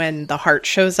 But then when the heart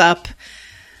shows up,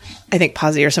 I think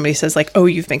Pazzi or somebody says, like, oh,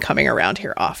 you've been coming around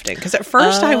here often. Because at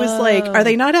first I was like, are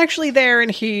they not actually there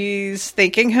and he's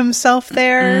thinking himself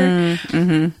there?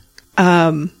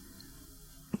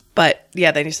 But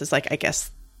yeah, then he says, like, I guess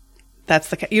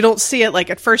that's you don't see it. Like,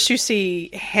 at first you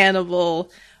see Hannibal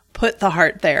put the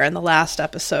heart there in the last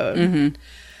episode.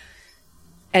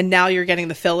 And now you're getting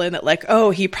the fill in that, like,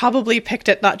 oh, he probably picked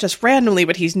it not just randomly,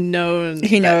 but he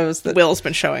knows that Will's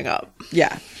been showing up.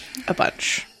 Yeah. A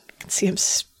bunch. You can see him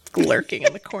lurking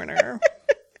in the corner.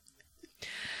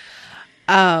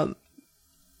 And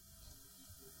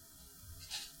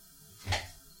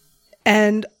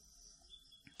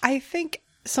I think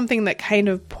something that kind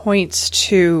of points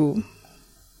to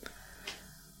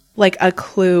like a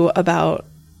clue about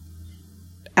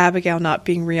Abigail not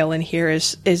being real in here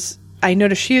is I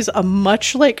noticed she is a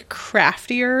much like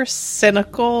craftier,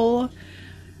 cynical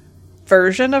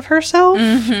version of herself.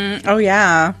 Oh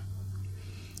yeah.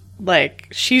 Like,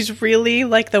 she's really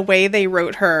like the way they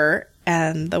wrote her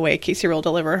and the way Casey will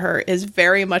deliver her is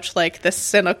very much like the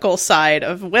cynical side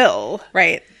of Will.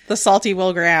 Right. The salty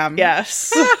Will Graham.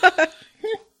 Yes.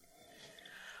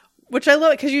 Which I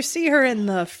love, because you see her in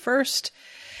the first.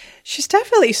 She's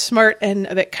definitely smart and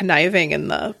a bit conniving in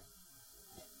the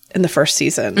first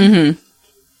season.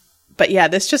 But yeah,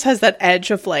 this just has that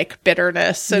edge of like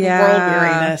bitterness and world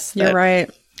weariness. You're right.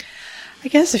 I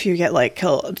guess if you get like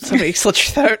killed, somebody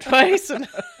slit your throat twice.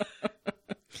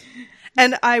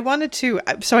 And I wanted to,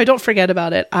 so I don't forget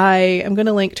about it, I am going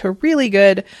to link to a really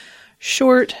good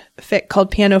short fic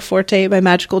called Pianoforte by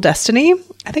Magical Destiny.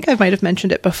 I think I might have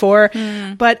mentioned it before,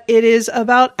 but it is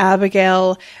about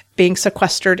Abigail being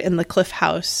sequestered in the Cliff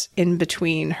House in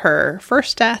between her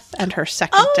first death and her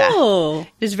second death. It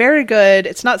is very good.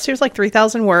 It's not serious, like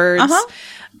 3,000 words.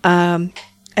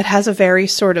 It has a very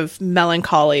sort of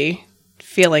melancholy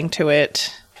feeling to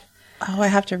it. Oh, I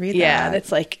have to read that. Yeah,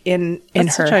 it's like in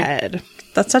her head.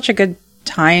 That's such a good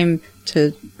time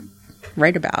to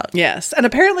write about. Yes. And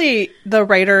apparently the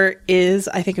writer is,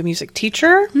 I think, a music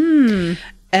teacher.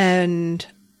 And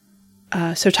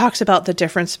so talks about the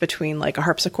difference between like a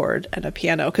harpsichord and a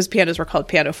piano, because pianos were called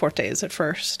pianofortes at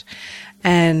first,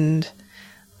 and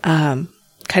kind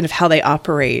of how they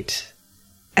operate.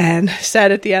 And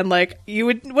said at the end, like, you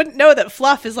wouldn't know that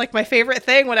fluff is like my favorite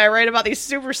thing when I write about these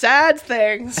super sad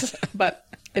things. But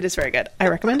It is very good. I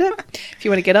recommend it if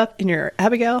you want to get up in your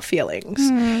Abigail feelings.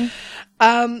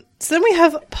 So then we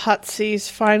have Putsy's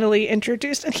finally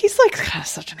introduced, and he's like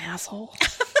such an asshole.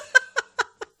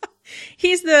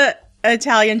 He's the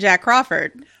Italian Jack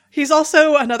Crawford. He's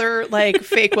also another like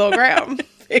fake Will Graham.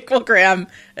 Fake Will Graham,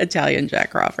 Italian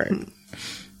Jack Crawford.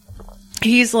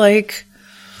 He's like,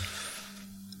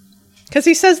 because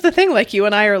he says the thing like, you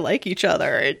and I are like each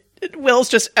other. Will's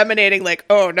just emanating like,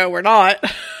 oh no, we're not.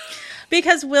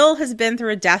 Because Will has been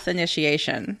through a death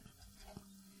initiation.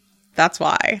 That's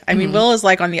why. I mean, Will is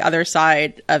like on the other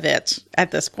side of it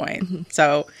at this point.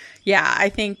 So, yeah, I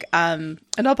think... and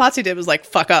all Potsy did was like,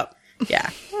 fuck up. Yeah.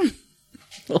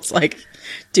 Will's like,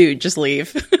 dude, just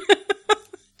leave.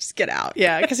 Just get out.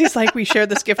 Yeah, because he's like, we share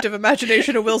this gift of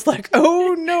imagination, and Will's like,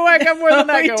 oh no, I got more than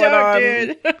that going on.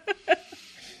 Dude.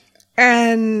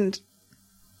 And...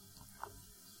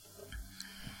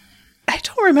 I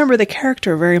don't remember the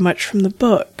character very much from the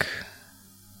book.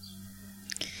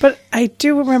 But I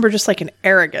do remember just like an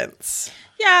arrogance.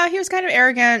 Yeah, he was kind of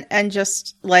arrogant and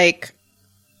just like...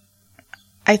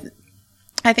 I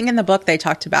think in the book they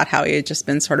talked about how he had just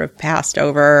been sort of passed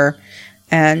over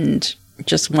and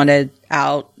just wanted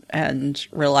out and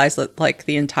realized that like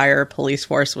the entire police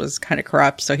force was kind of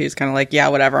corrupt. So he was kind of like, yeah,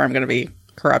 whatever, I'm going to be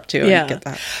corrupt too and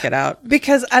get out.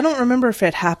 Because I don't remember if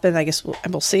it happened. I guess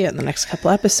we'll see it in the next couple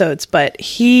episodes. But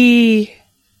he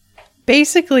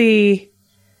basically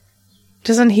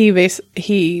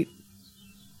he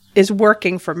is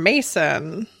working for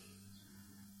Mason.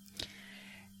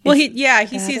 Well,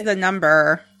 he sees the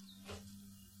number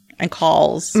and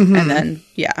calls and then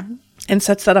and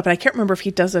sets that up. And I can't remember if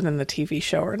he does it in the TV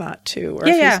show or not too. Or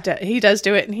if he does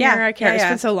do it in here. I can't. It's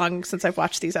been so long since I've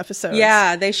watched these episodes.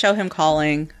 Yeah, they show him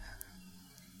calling.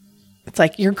 It's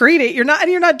like, you're greedy. You're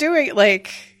not doing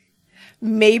like,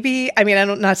 maybe, I mean,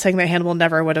 I'm not saying that Hannibal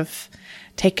never would have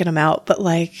taken him out, but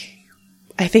like,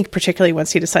 I think particularly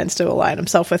once he decides to align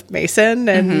himself with Mason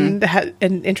and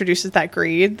and introduces that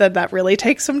greed, that really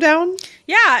takes him down.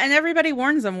 Yeah, and everybody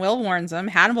warns him. Will warns him.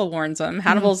 Hannibal warns him.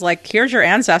 Hannibal's like, here's your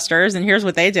ancestors, and here's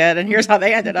what they did, and here's how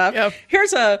they ended up. Yep.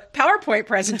 Here's a PowerPoint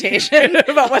presentation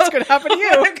about what's going to happen to you.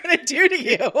 What I'm going to do to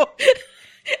you.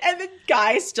 And the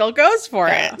guy still goes for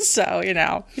it. So,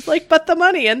 He's like, but the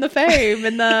money and the fame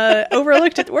and the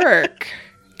overlooked at work.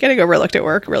 Getting overlooked at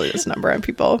work really does a number on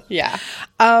people. Yeah.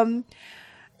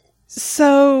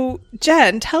 So,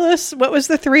 Jen, tell us, what was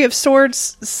the Three of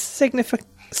Swords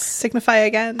signify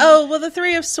again? Oh, well, the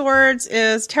Three of Swords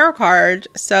is tarot card.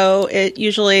 So it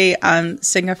usually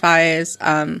signifies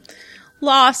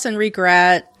loss and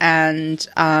regret and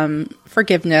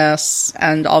forgiveness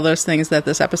and all those things that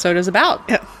this episode is about.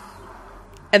 Yeah.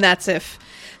 And that's if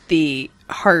the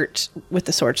heart with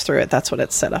the swords through it, that's what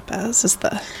it's set up as, is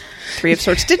the Three of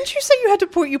Swords. Didn't you say you had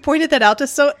to you pointed that out to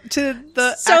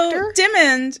the actor?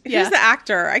 Dimmond, who's the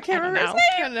actor? I can't remember his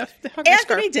name.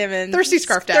 Anthony Dimmond. Thirsty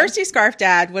Scarf Dad. Thirsty Scarf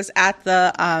Dad was at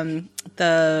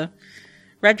the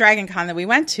Red Dragon Con that we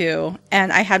went to,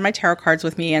 and I had my tarot cards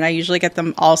with me, and I usually get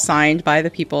them all signed by the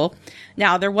people.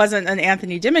 Now, there wasn't an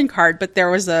Anthony Dimmond card, but there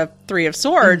was a Three of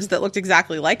Swords that looked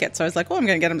exactly like it. So I was like, oh, I'm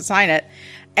going to get him to sign it.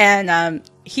 And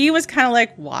he was kind of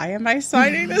like, why am I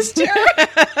signing this tarot?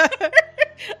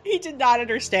 He did not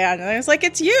understand. And I was like,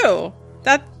 it's you.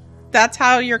 That's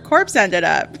how your corpse ended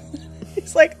up.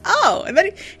 He's like, oh. And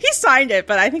then he signed it,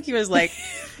 but I think he was like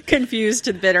confused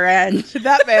to the bitter end.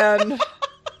 That man...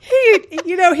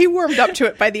 He warmed up to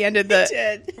it by the end of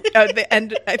the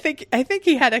end. I think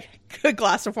he had a good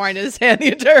glass of wine in his hand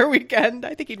the entire weekend.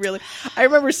 I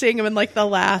remember seeing him in like the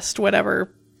last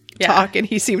talk, and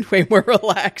he seemed way more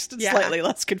relaxed and slightly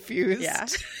less confused. Yeah.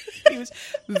 He was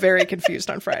very confused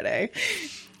on Friday.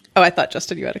 Oh, I thought,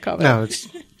 Justin, you had a comment. No, it's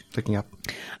picking up.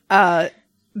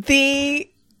 The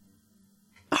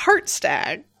heart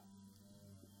stag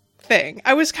thing.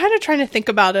 I was kind of trying to think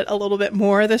about it a little bit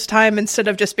more this time instead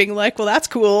of just being like, well, that's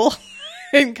cool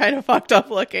and kind of fucked up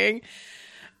looking.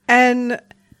 And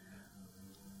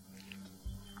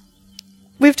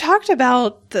we've talked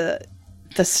about the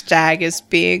stag as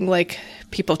being like,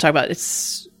 people talk about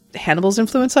it's Hannibal's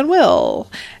influence on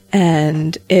Will,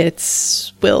 and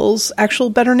it's Will's actual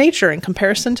better nature in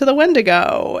comparison to the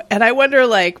Wendigo. And I wonder,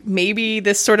 like, maybe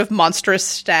this sort of monstrous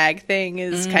stag thing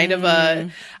is kind of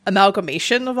a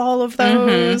amalgamation of all of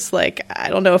those. Like, I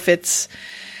don't know if it's,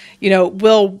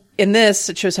 Will, in this,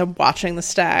 it shows him watching the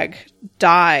stag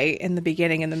die in the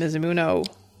beginning in the Mizumuno.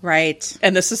 Right.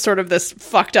 And this is sort of this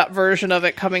fucked up version of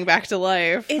it coming back to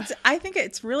life. I think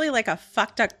it's really like a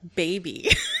fucked up baby.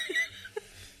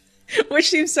 Which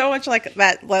seems so much like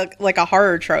that, like a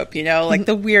horror trope, like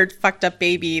the weird fucked up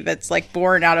baby that's like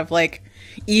born out of like,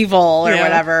 evil or Yeah.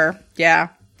 whatever. Yeah.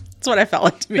 That's what I felt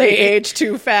like to me. They age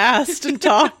too fast and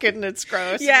talk, and it's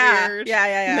gross. and Yeah. weird. Yeah.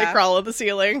 And they crawl on the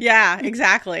ceiling. Yeah,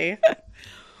 exactly.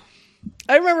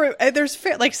 I remember there's,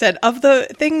 like I said, of the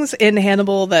things in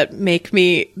Hannibal that make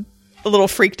me a little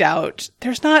freaked out,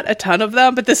 there's not a ton of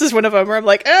them, but this is one of them where I'm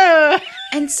like,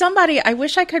 And somebody, I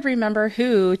wish I could remember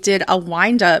who, did a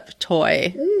wind-up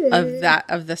toy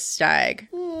of the stag.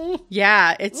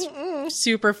 Yeah, it's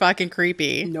super fucking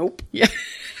creepy. Nope. Yeah.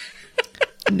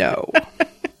 No.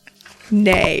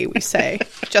 Nay, we say.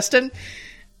 Justin,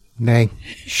 Nay.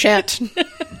 shan't.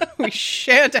 We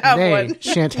shan't have Nay. one.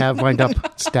 Shan't have wind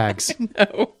up stags.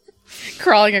 No.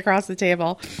 Crawling across the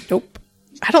table. Nope.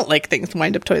 I don't like things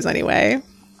wind up toys anyway.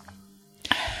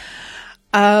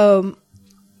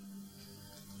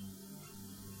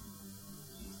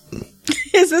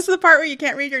 Is this the part where you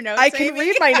can't read your notes? I can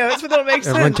read my notes, but that'll make sense.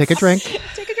 Everyone take a drink.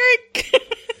 Take a drink.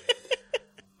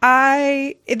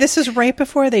 This is right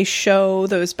before they show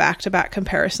those back-to-back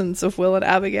comparisons of Will and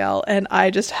Abigail, and I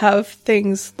just have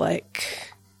things like,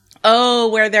 Oh,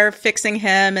 where they're fixing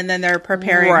him and then they're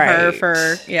preparing her Right.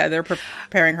 for, they're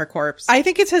preparing her corpse. I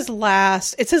think it's his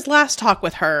last talk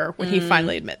with her when he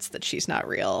finally admits that she's not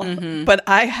real. But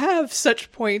I have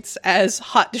such points as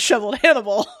hot disheveled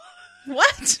Hannibal.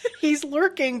 What? He's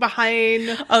lurking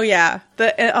behind Oh, yeah.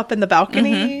 the up in the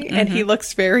balcony, and he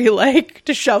looks very like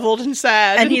disheveled and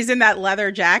sad. And he's in that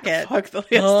leather jacket. fuck the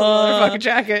motherfucking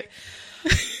jacket.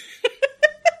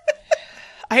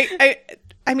 I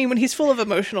mean, when he's full of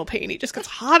emotional pain, he just gets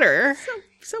hotter.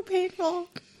 So painful.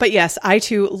 But yes, I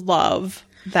too love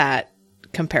that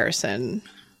comparison.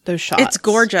 Those shots. It's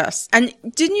gorgeous. And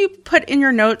didn't you put in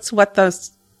your notes what the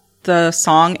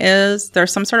song is?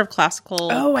 There's some sort of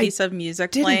classical piece of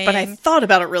music playing. But I thought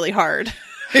about it really hard.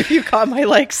 If you caught my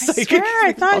like I psychic, swear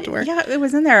I thought, yeah, it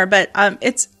was in there. But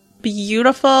it's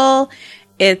beautiful.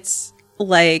 It's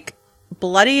like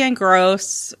bloody and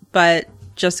gross, but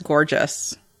just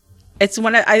gorgeous. It's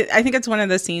I think it's one of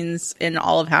the scenes in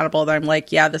all of Hannibal that I'm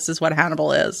like, yeah, this is what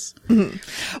Hannibal is.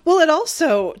 Well, it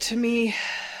also, to me,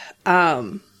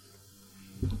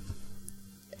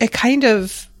 it kind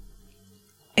of,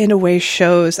 in a way,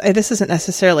 shows. This isn't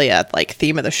necessarily a like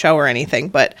theme of the show or anything,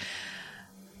 but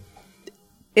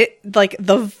it like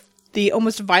the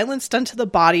almost violence done to the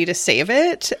body to save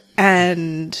it,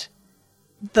 and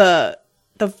the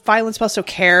violence but also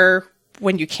care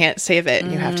when you can't save it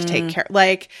and you have to take care,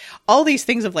 like all these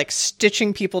things of like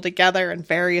stitching people together in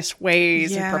various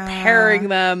ways and preparing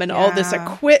them and all this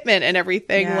equipment and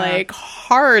everything, like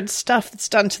hard stuff that's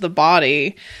done to the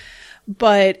body.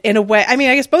 But in a way, I mean,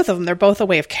 I guess both of them, they're both a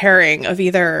way of caring, of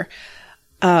either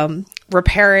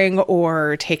repairing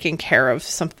or taking care of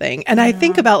something. And I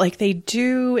think about like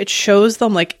it shows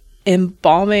them like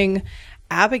embalming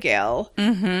Abigail,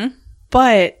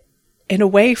 but in a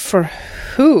way, for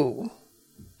who?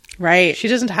 Right. She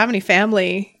doesn't have any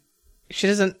family. She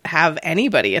doesn't have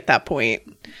anybody at that point.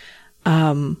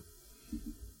 Yeah,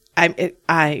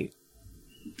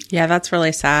 that's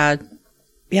really sad.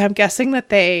 Yeah, I'm guessing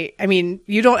that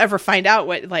you don't ever find out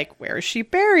where is she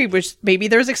buried, which maybe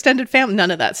there's extended family, none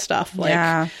of that stuff.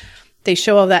 Like, they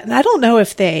show all that. And I don't know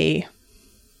if they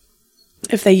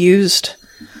used,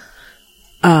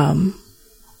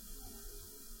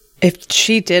 if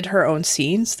she did her own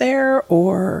scenes there,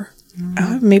 or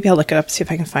maybe I'll look it up, see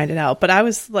if I can find it out. But I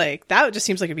was like, that just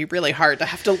seems like it'd be really hard to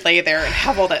have to lay there and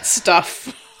have all that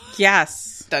stuff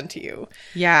done to you.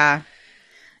 Yeah.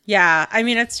 Yeah. I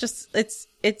mean, it's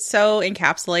so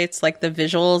encapsulates like the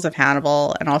visuals of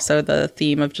Hannibal and also the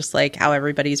theme of just like how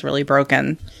everybody's really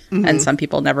broken and some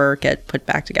people never get put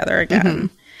back together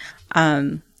again.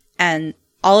 And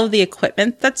all of the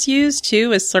equipment that's used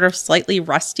too is sort of slightly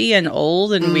rusty and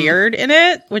old and weird in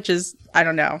it, which is, I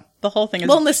don't know. The whole thing is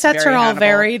well, and the sets are all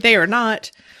Hannibal. they are not.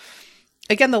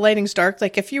 Again, the lighting's dark.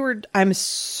 Like I'm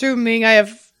assuming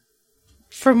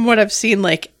from what I've seen,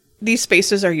 like these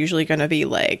spaces are usually going to be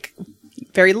like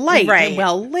very light and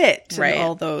well lit and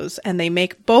all those. And they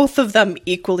make both of them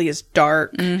equally as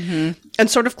dark and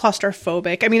sort of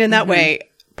claustrophobic. I mean, in that way,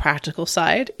 practical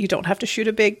side, you don't have to shoot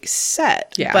a big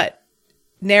set. Yeah. But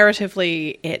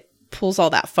narratively, it pulls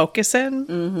all that focus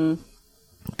in.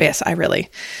 But yes, I really,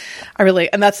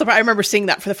 and that's I remember seeing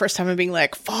that for the first time and being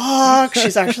like, fuck,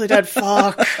 she's actually dead.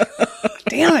 Fuck.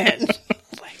 Damn it.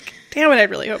 Damn it, I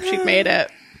really hope she'd made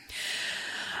it.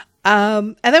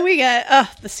 And then we get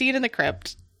the scene in the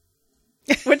crypt,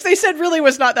 which they said really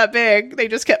was not that big. They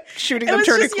just kept shooting them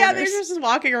turning corners. Yeah, they're just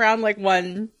walking around like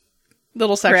one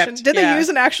little section. Crypt, Did they use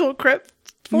an actual crypt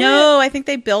for No, I think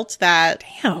they built that.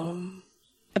 Damn.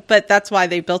 But that's why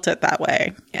they built it that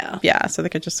way. Yeah. Yeah, so they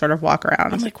could just sort of walk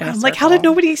around. I'm like, in a wow. I'm like, how did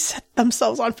nobody set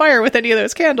themselves on fire with any of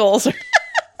those candles?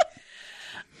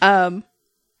 But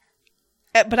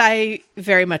I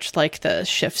very much like the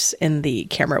shifts in the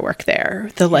camera work there.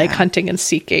 The like hunting and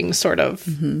seeking sort of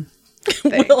thing.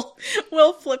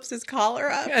 Will flips his collar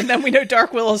up. And then we know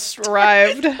Dark Will has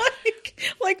arrived.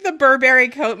 like the Burberry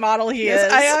coat model he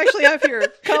is. I actually have here,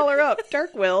 collar up,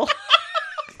 Dark Will.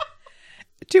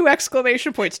 2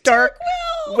 exclamation points, Dark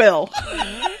Will.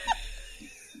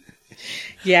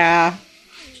 Yeah.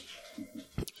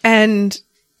 And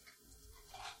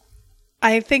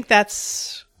I think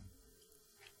that's,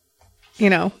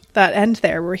 that end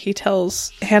there where he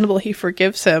tells Hannibal he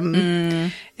forgives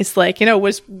him. It's like,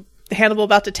 was Hannibal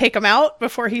about to take him out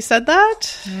before he said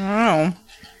that? Oh.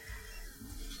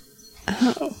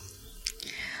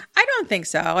 I don't think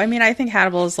so. I mean, I think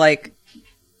Hannibal is like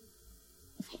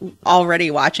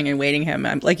already watching and waiting him.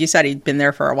 Like you said, he'd been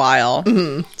there for a while.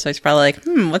 Mm-hmm. So he's probably like,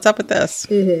 what's up with this?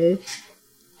 Mm-hmm.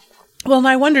 Well, and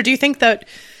I wonder, do you think that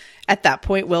at that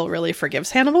point Will really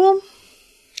forgives Hannibal?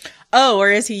 Oh,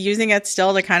 or is he using it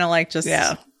still to kind of like just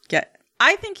get...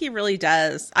 I think he really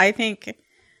does. I think...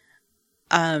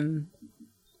 I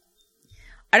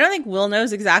don't think Will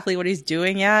knows exactly what he's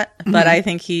doing yet, but I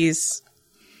think he's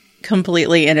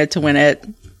completely in it to win it.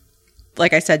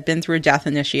 Like I said, been through death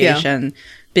initiation,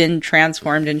 been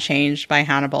transformed and changed by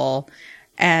Hannibal,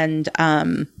 and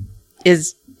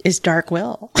is Dark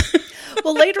Will.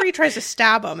 Well, later he tries to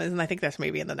stab him, and I think that's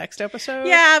maybe in the next episode.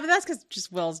 Yeah, but that's because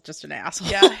just Will's just an asshole.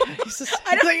 Yeah, he's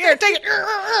like, here, take it.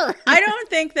 I don't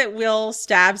think that Will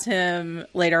stabs him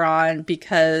later on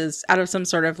because out of some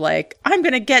sort of like, I'm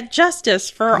going to get justice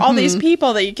for all these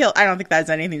people that you killed. I don't think that has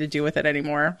anything to do with it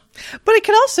anymore. But it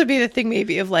could also be the thing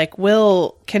maybe of like,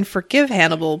 Will can forgive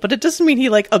Hannibal, but it doesn't mean he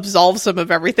like absolves him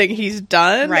of everything he's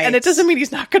done. Right. And it doesn't mean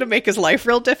he's not going to make his life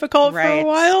real difficult for a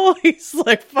while. He's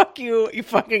like, fuck you, you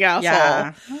fucking asshole. Yeah.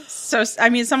 So, I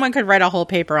mean, someone could write a whole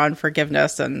paper on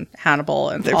forgiveness and Hannibal.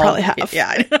 And they probably have. Yeah,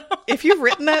 I know. If you've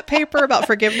written that paper about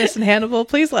forgiveness and Hannibal,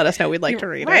 please let us know. We'd like to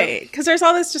read it. Right. Because there's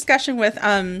all this discussion with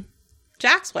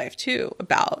Jack's wife, too,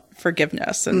 about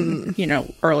forgiveness and,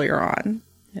 earlier on.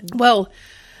 Well,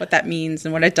 what that means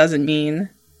and what it doesn't mean.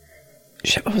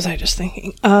 Shit, what was I just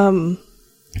thinking? Oh,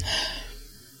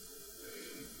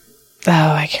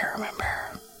 I can't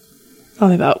remember.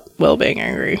 Only about Will being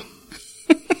angry.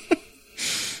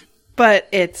 But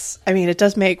it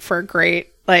does make for a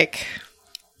great, like,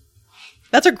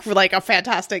 that's a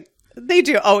fantastic, they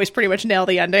do always pretty much nail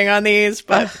the ending on these,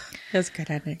 but it was a good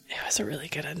ending. It was a really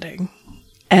good ending.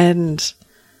 And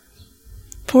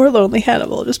poor lonely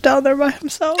Hannibal just down there by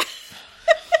himself.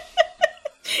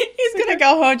 He's gonna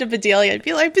go home to Bedelia and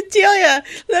be like, Bedelia,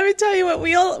 let me tell you what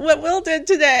Will did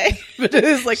today. But it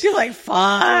is like, she's like,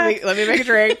 fine, let me make a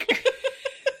drink.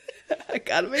 I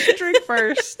gotta make a drink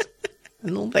first.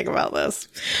 And don't think about this.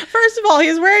 First of all,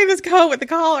 he's wearing this coat with the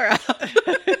collar up.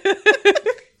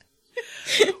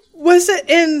 Was it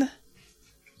in...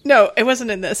 No, it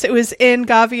wasn't in this. It was in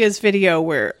Gavia's video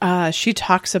where she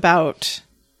talks about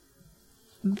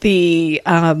the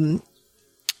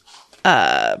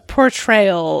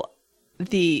portrayal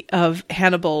of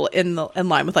Hannibal in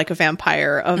line with like a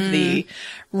vampire of the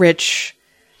rich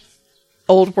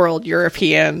old world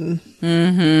European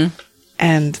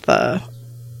and the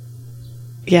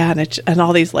and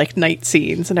all these like night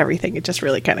scenes and everything. It just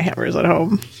really kind of hammers it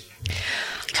home.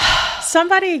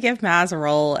 Somebody give Maz a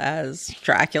role as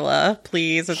Dracula,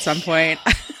 please, at some point.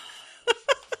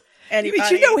 Anybody?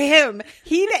 But you know him.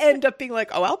 He'd end up being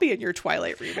like, oh, I'll be in your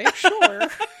Twilight remake, sure.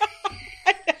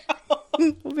 I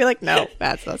know. We'll be like, no,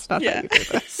 that's not how you do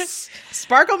this.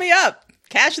 Sparkle me up.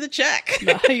 Cash the check.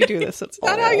 Not how you do this at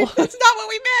all. That's not what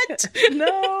we meant.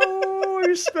 No,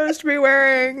 you're supposed to be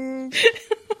wearing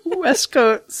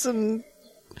waistcoats and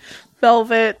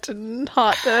velvet and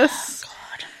hotness.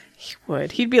 God. He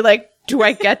would. He'd be like, do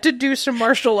I get to do some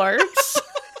martial arts?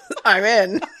 I'm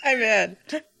in.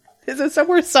 Is it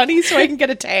somewhere sunny so I can get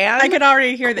a tan? I can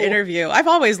already hear the interview. I've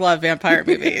always loved vampire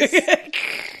movies.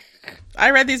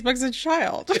 I read these books as a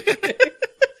child.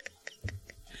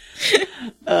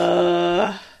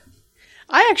 I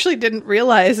actually didn't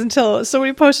realize until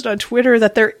somebody posted on Twitter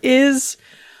that there is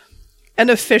an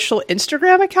official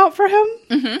Instagram account for him.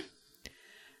 Mm-hmm.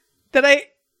 That I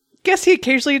guess he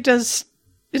occasionally does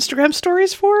Instagram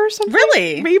stories for or something.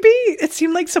 Really? Maybe. It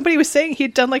seemed like somebody was saying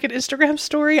he'd done like an Instagram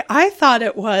story. I thought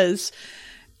it was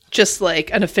just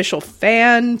like an official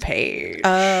fan page.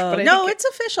 But no, it's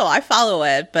official. I follow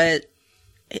it, but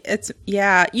it's,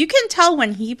 you can tell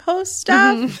when he posts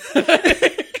stuff.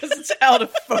 Because it's out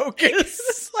of focus.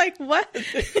 It's like, what?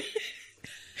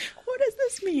 does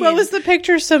this mean? What was the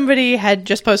picture somebody had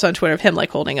just posted on Twitter of him like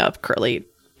holding up Curly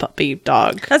puppy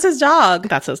dog? That's his dog.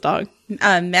 That's his dog.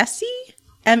 Messi?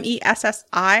 Messi?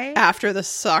 After the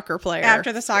soccer player.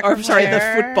 After the soccer or, player. sorry,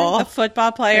 the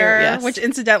football player. Yes. Which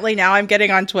incidentally now I'm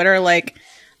getting on Twitter like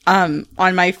on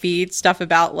my feed stuff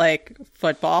about like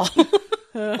football.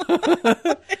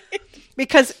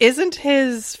 Because isn't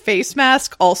his face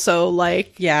mask also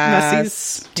like Yes.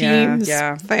 Messi's team's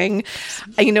Yeah. thing?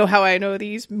 And you know how I know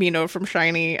these? Mino from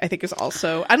Shiny, I think, is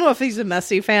also, I don't know if he's a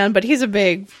Messi fan, but he's a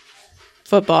big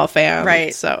football fan.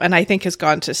 Right. So, and I think has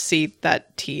gone to see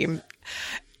that team.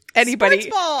 Anybody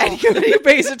Sports who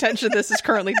pays attention to this is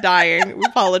currently dying. We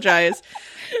apologize.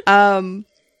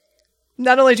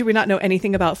 Not only do we not know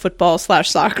anything about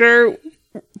football/soccer,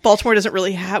 Baltimore doesn't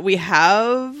really have. We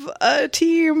have a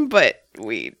team, but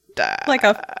we like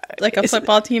a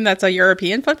football team that's a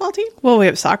European football team? well, we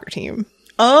have a soccer team.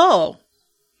 Oh.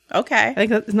 Okay. I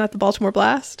think isn't that the Baltimore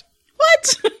Blast?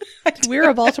 What? We're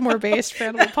a Baltimore-based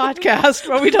fanable podcast,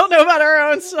 but we don't know about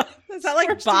our own. So Is that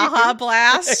like Baja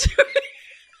Blast?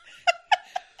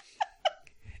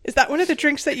 is that one of the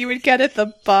drinks that you would get at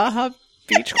the Baja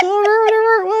Beach Club or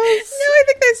whatever it was? No, I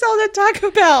think they sell it at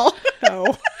Taco Bell.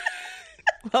 No.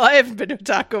 Well, I haven't been to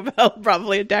Taco Bell in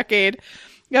probably a decade.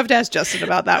 You have to ask Justin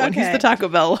about that one. He's Okay. the Taco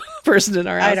Bell person in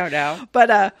our house. I don't know.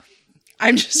 But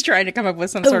I'm just trying to come up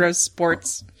with some sort of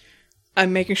sports.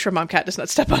 I'm making sure Mom Cat does not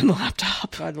step on the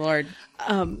laptop. Good Lord.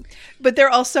 But they're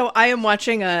also, I am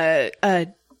watching a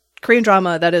Korean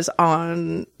drama that is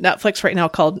on Netflix right now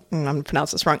called, I'm going to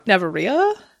pronounce this wrong,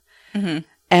 Nevaria. Mm-hmm.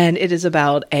 And it is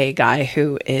about a guy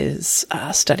who is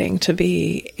studying to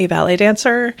be a ballet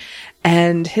dancer.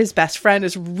 And his best friend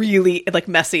is really, like,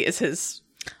 Messi is his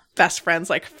best friend's,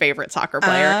 like, favorite soccer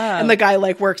player. Oh. And the guy,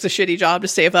 like, works a shitty job to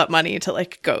save up money to,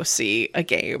 like, go see a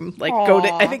game. Like, go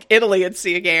to, I think, Italy and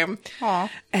see a game. Aw.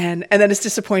 And then is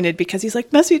disappointed because he's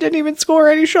like, Messi didn't even score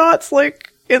any shots,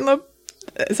 like, in the,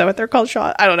 is that what they're called?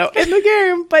 Shot? I don't know. In the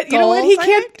game. But you know what? He Goals, I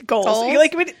can't, think? goals. Goals?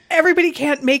 Like, I mean, everybody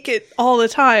can't make it all the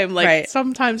time. Like, Right.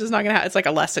 sometimes it's not going to happen. It's like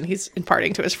a lesson he's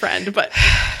imparting to his friend. But,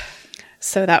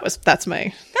 so that's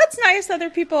my, That's nice. Other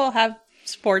people have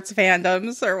sports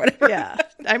fandoms or whatever. yeah.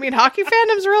 I mean, hockey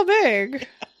fandom's real big.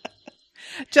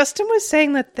 Justin was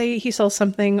saying that he saw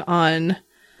something online.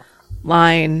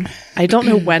 I don't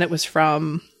know when it was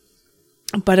from,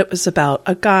 but it was about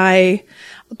a guy,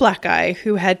 a black guy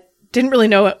who didn't really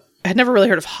know, had never really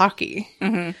heard of hockey.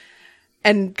 Mm-hmm.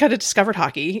 And kind of discovered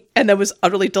hockey and then was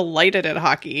utterly delighted in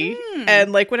hockey.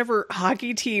 And like whatever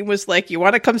hockey team was like, you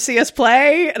want to come see us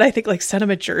play? And I think like sent him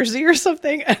a jersey or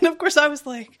something. And of course I was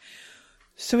like,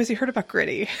 so has he heard about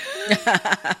Gritty?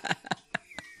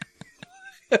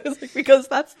 I was like, because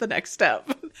that's the next step.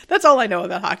 That's all I know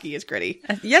about hockey is Gritty.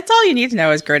 That's all you need to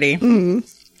know is Gritty. Which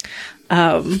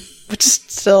is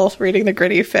still reading the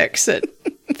Gritty fix at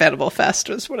Fanable Fest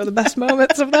was one of the best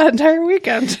moments of that entire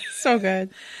weekend. So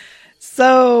good.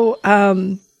 So,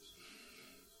 I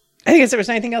guess there was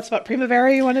anything else about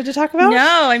Primavera you wanted to talk about?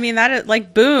 No, I mean, that is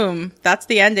like, boom. That's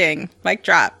the ending. Mic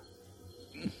drop.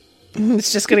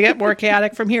 It's just going to get more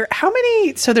chaotic from here. How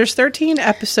many? So there's 13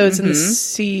 episodes in the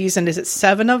season. Is it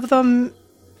 7 of them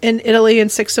in Italy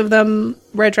and 6 of them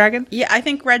Red Dragon? Yeah, I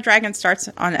think Red Dragon starts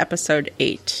on episode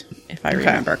 8, if I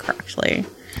remember correctly.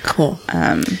 Cool.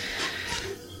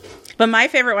 But my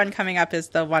favorite one coming up is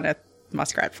the one at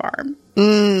Muskrat Farm.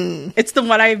 It's the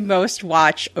one I most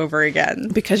watch over again.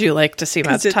 Because you like to see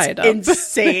Mads It's tied up.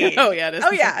 insane. Oh, yeah, it is.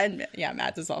 Oh, yeah. And yeah,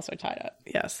 Mads is also tied up.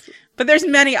 Yes. But there's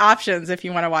many options if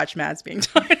you want to watch Mads being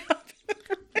tied up.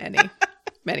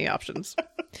 Many options.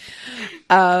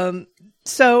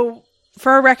 So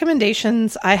for our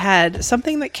recommendations, I had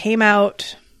something that came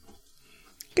out,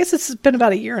 I guess it's been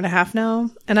about a year and a half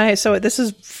now. And so this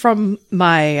is from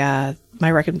my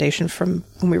recommendation from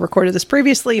when we recorded this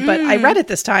previously, but I read it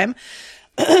this time.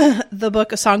 The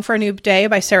book, A Song for a New Day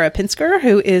by Sarah Pinsker,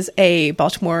 who is a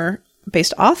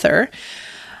Baltimore-based author.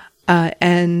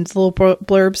 And the little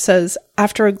blurb says,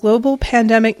 after a global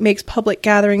pandemic makes public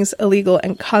gatherings illegal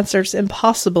and concerts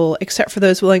impossible, except for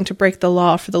those willing to break the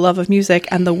law for the love of music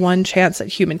and the one chance at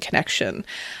human connection.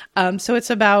 So it's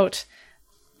about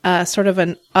sort of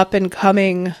an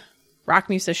up-and-coming rock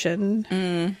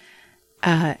musician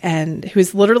and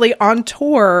who's literally on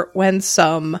tour when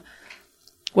some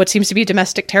what seems to be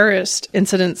domestic terrorist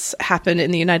incidents happen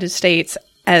in the United States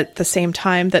at the same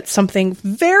time that something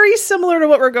very similar to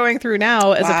what we're going through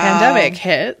now as a pandemic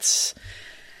hits.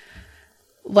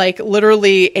 Like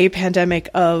literally a pandemic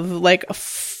of like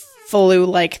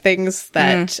flu-like things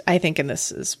that I think in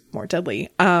this is more deadly.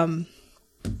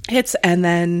 Hits and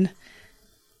then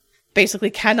basically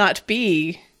cannot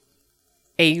be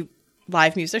a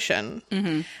live musician.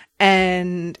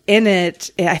 And in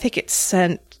it, I think it's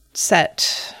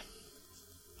set.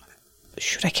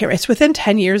 Shoot, I can't remember. It's within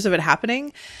 10 years of it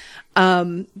happening.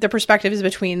 The perspective is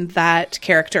between that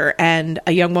character and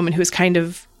a young woman who's kind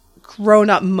of grown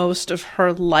up most of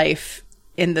her life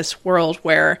in this world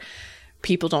where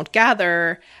people don't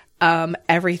gather.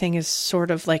 Everything is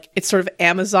sort of like, it's sort of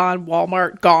Amazon,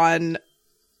 Walmart gone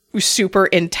super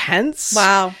intense.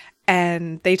 Wow.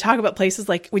 And they talk about places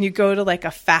like when you go to like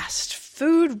a fast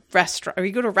food restaurant or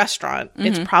you go to a restaurant,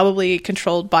 it's probably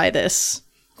controlled by this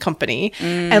company.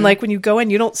 And like when you go in,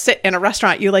 you don't sit in a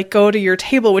restaurant, you like go to your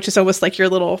table, which is almost like your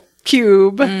little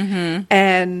cube.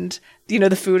 And, you know,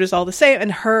 the food is all the same.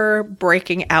 And her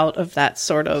breaking out of that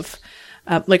sort of,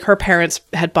 like her parents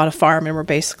had bought a farm and were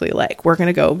basically like, we're going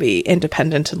to go be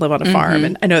independent and live on a farm.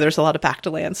 And I know there's a lot of back to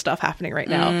land stuff happening right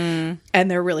now. And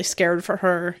they're really scared for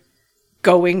her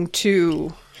going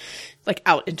to like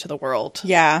out into the world.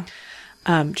 Yeah.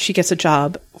 She gets a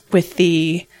job with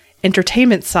the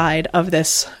entertainment side of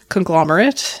this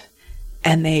conglomerate,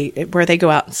 and where they go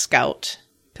out and scout,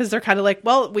 because they're kind of like,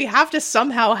 well, we have to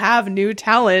somehow have new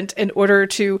talent in order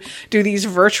to do these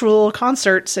virtual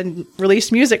concerts and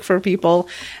release music for people.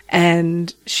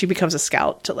 And she becomes a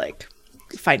scout to like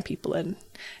find people in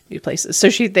new places. So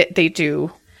they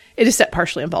do. It is set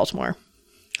partially in Baltimore.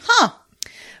 Huh.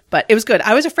 But it was good.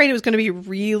 I was afraid it was going to be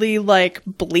really like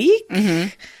bleak,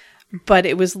 but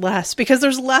it was less, because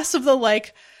there's less of the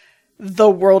like, the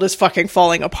world is fucking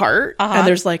falling apart. And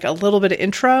there's like a little bit of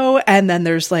intro, and then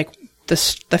there's like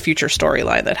the future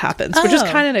storyline that happens, which is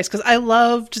kind of nice, because I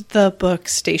loved the book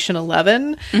Station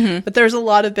 11, but there's a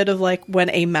lot of bit of like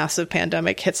when a massive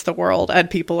pandemic hits the world and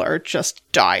people are just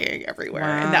dying everywhere.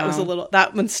 And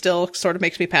that one still sort of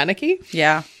makes me panicky.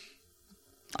 Yeah.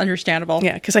 Understandable.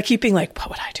 Yeah, because I keep being like, what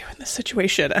would I do in this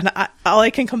situation? And all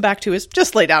I can come back to is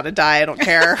just lay down and die. I don't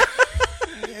care.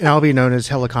 And I'll be known as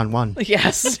Helicon 1.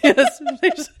 Yes.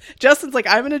 Justin's like,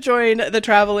 I'm going to join the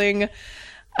traveling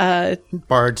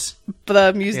Bards.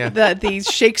 the music, the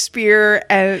Shakespeare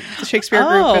and the Shakespeare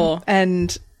group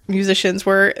and musicians,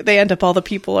 where they end up all the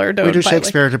people are known. We do by,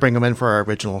 Shakespeare to bring them in for our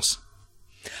originals.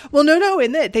 Well, no.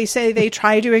 In that they say they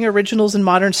try doing originals and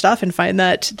modern stuff and find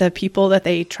that the people that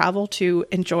they travel to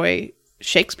enjoy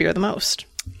Shakespeare the most.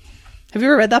 Have you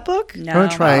ever read that book? No. I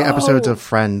want to try episodes of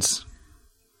Friends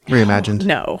reimagined.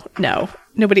 No.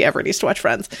 Nobody ever needs to watch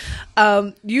Friends.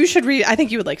 You should read. I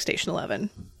think you would like Station 11.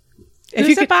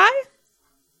 Who's it by?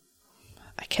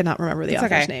 I cannot remember the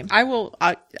author's name. I will.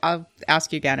 I'll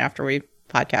ask you again after we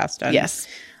podcast. Yes,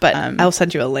 but I'll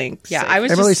send you a link. Yeah, so. I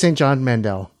was Emily St. John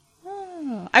Mandel.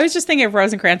 I was just thinking of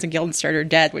Rosencrantz and Guildenstern are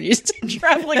dead when you said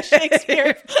traveling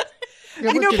Shakespeare.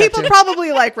 You know, people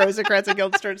probably like Rosencrantz and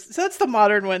Guildenstern, so that's the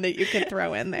modern one that you can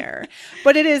throw in there.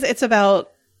 But it is about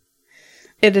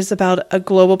a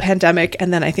global pandemic,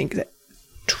 and then I think that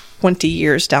 20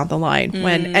 years down the line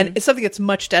and it's something that's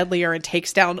much deadlier and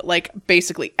takes down like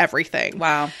basically everything.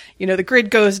 Wow. You know, the grid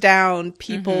goes down,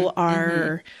 people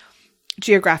are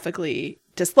geographically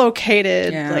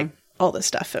dislocated, like all this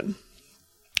stuff. And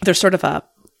there's sort of a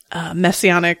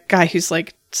messianic guy who's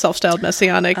like self-styled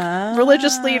messianic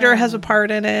religious leader has a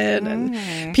part in it,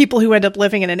 and people who end up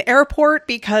living in an airport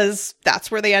because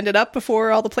that's where they ended up before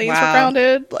all the planes were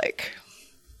grounded. Like,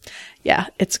 yeah,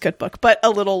 it's a good book, but a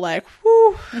little like,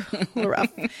 whoo, a little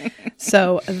rough.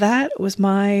 So that was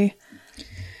my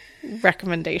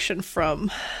recommendation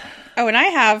from. Oh, and I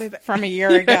have from a year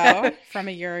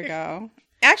ago.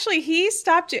 Actually, he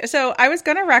stopped. So I was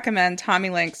going to recommend Tommy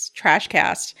Link's Trash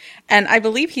Cast, and I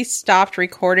believe he stopped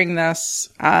recording this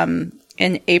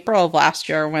in April of last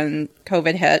year when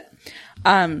COVID hit.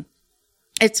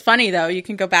 It's funny, though. You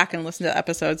can go back and listen to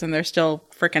episodes, and they're still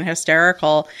freaking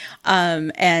hysterical.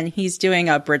 And he's doing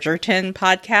a Bridgerton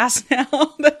podcast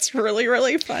now. That's really,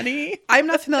 really funny. I'm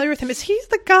not familiar with him. Is he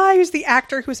the guy who's the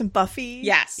actor who's in Buffy?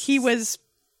 Yes. He was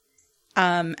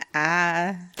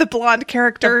the blonde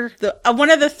character.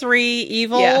 One of the three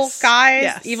evil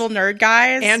guys, evil nerd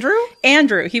guys.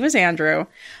 Andrew? He was Andrew.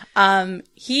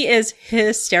 He is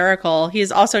hysterical. He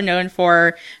is also known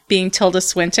for being Tilda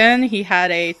Swinton. He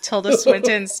had a Tilda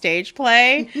Swinton stage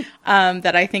play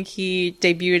that I think he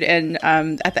debuted in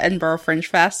at the Edinburgh Fringe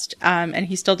Fest, and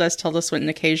he still does Tilda Swinton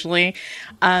occasionally.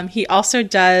 He also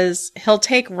he'll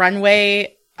take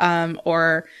runway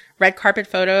or red carpet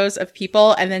photos of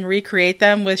people and then recreate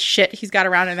them with shit he's got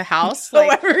around in the house,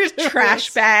 like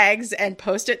trash bags and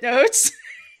Post-it notes.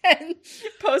 And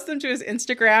post them to his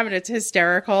Instagram, and it's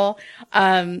hysterical.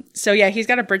 So yeah, he's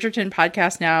got a Bridgerton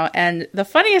podcast now. And the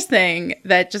funniest thing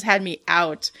that just had me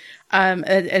out, and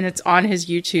it's on his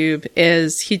YouTube,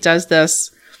 is he does this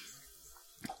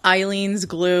Eileen's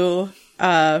glue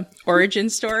origin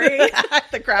story.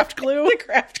 The craft glue. The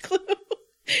craft glue.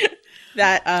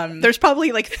 That There's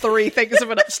probably like 3 things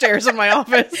of it upstairs in my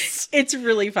office. it's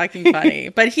really fucking funny.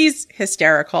 But he's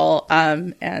hysterical.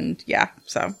 And yeah,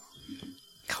 so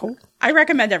Cool. I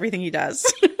recommend everything he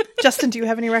does. Justin, do you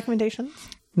have any recommendations?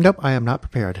 Nope, I am not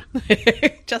prepared.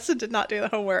 Justin did not do the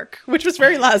homework, which was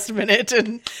very last minute,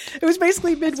 and it was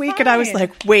basically midweek, and I was fine.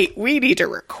 like, wait, we need to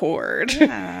record.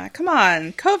 Come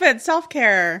on. COVID,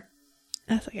 self-care.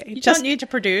 I was like, You don't need to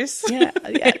produce. yeah,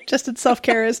 Justin's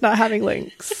self-care is not having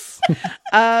links.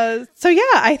 So yeah,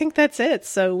 I think that's it.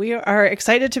 So we are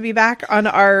excited to be back on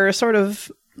our sort of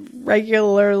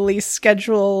regularly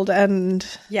scheduled and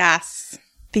Yes.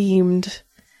 themed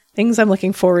things. I'm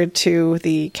looking forward to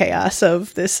the chaos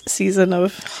of this season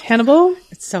of Hannibal.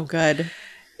 It's so good.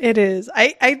 It is.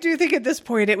 I do think at this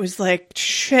point it was like,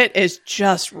 shit is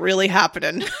just really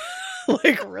happening.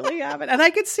 Like, really happening. And I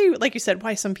could see, like you said,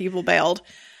 why some people bailed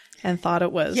and thought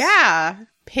it was. Yeah.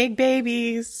 Pig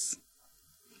babies.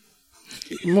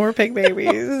 More pig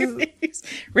babies.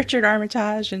 Richard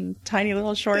Armitage and tiny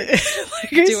little shorts.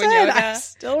 Like I Doing said,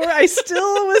 yoga. I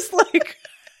still was like,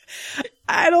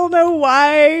 I don't know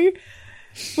why.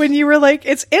 When you were like,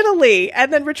 it's Italy,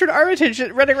 and then Richard Armitage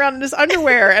running around in his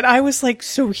underwear, and I was like,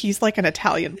 so he's like an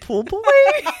Italian pool boy?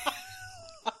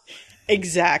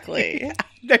 Exactly.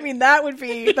 I mean, that would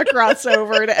be the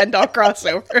crossover to end all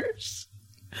crossovers.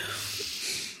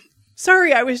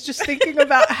 Sorry, I was just thinking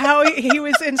about how he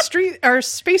was in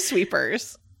Space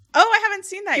Sweepers. Oh, I haven't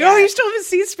seen that Oh, yet. you still haven't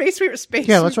seen Space Sweepers?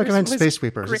 Yeah, let's Sweepers recommend was Space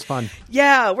Sweepers. great. It's fun.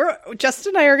 Yeah,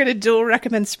 Justin and I are going to dual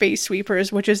recommend Space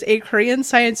Sweepers, which is a Korean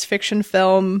science fiction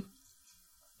film.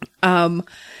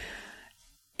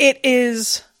 It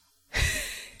is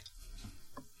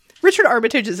Richard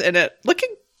Armitage is in it,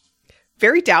 looking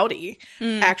very dowdy,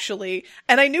 actually.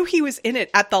 And I knew he was in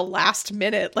it at the last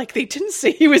minute. Like, they didn't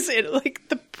say he was in it. Like,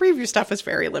 the preview stuff was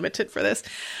very limited for this.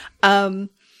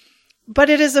 But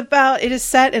it is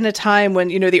set in a time when,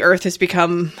 the Earth has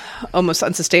become almost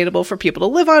unsustainable for people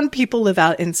to live on. People live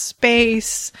out in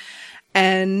space.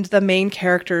 And the main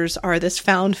characters are this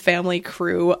found family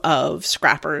crew of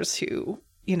scrappers who,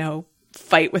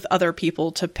 fight with other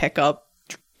people to pick up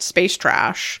space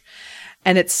trash.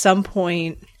 And at some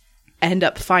point end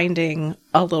up finding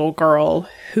a little girl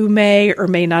who may or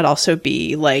may not also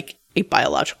be like a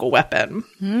biological weapon.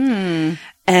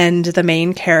 And the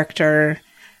main character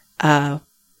had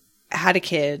a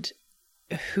kid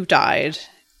who died,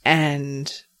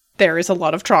 and there is a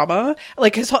lot of trauma.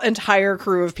 Like, his whole entire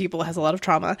crew of people has a lot of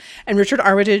trauma. And Richard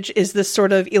Armitage is this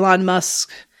sort of Elon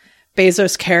Musk,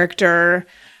 Bezos character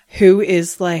who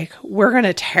is like, we're going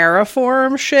to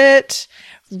terraform shit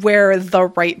where the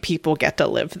right people get to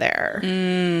live there.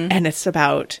 And it's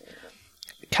about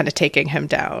kind of taking him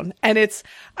down. And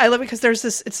I love it because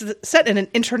it's set in an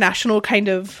international kind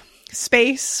of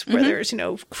space where there's,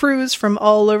 crews from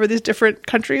all over these different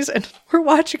countries, and we're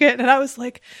watching it. And I was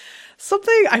like,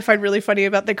 something I find really funny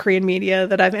about the Korean media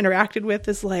that I've interacted with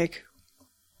is like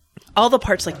all the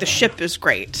parts, like the ship is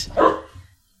great.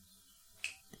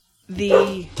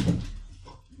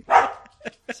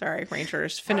 Sorry,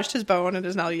 Ranger's finished his bone and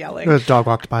is now yelling. The dog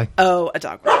walked by. Oh, a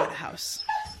dog walked by the house.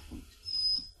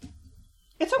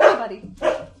 It's okay, buddy.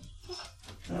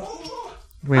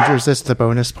 Ranger, is this the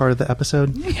bonus part of the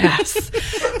episode? Yes.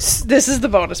 This is the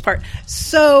bonus part.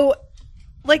 So,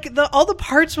 like, all the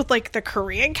parts with, like, the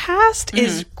Korean cast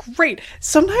is great.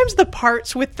 Sometimes the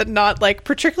parts with the not, like,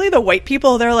 particularly the white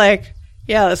people, they're like,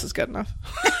 yeah, this is good enough.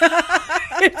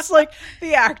 It's like,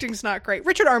 the acting's not great.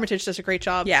 Richard Armitage does a great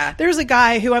job. Yeah. There's a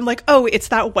guy who I'm like, oh, it's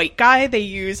that white guy they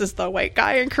use as the white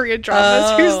guy in Korean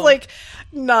dramas who's, like,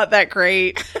 not that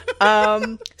great.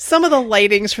 Some of the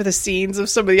lightings for the scenes of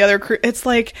some of the other crew, it's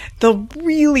like they'll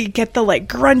really get the like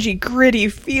grungy, gritty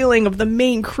feeling of the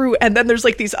main crew, and then there's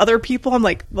like these other people. I'm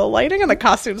like, the lighting and the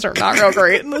costumes are not real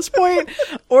great in this point,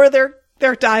 or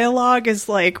their dialogue is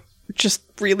like just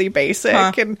really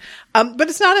basic, and but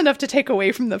it's not enough to take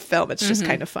away from the film. It's just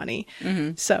kind of funny.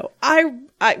 So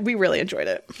we really enjoyed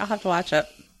it. I'll have to watch it.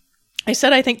 I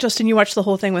said, I think, Justin, you watched the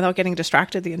whole thing without getting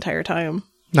distracted the entire time.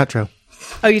 Not true.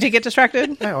 Oh, you did get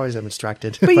distracted? I always am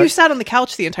distracted. But you sat on the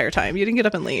couch the entire time. You didn't get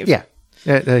up and leave. Yeah.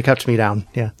 It kept me down.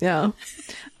 Yeah. Yeah.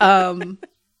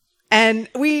 And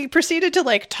we proceeded to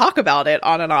like talk about it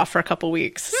on and off for a couple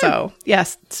weeks. So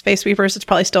yes, Space Sweepers, it's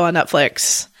probably still on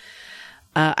Netflix.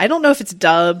 I don't know if it's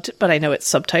dubbed, but I know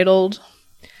it's subtitled.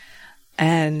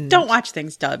 And Don't watch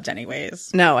things dubbed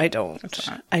anyways. no, I don't. That's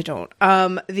not. I don't.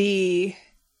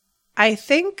 I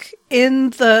think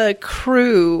in the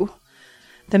crew,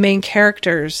 the main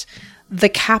characters, the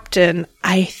captain,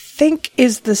 I think,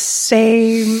 is the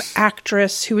same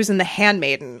actress who was in The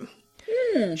Handmaiden.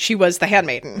 She was the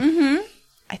Handmaiden. Mm-hmm.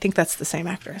 I think that's the same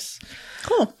actress.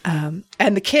 Cool. And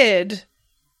the kid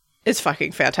is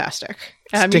fucking fantastic.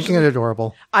 Stinking and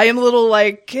adorable. I am a little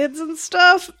like kids and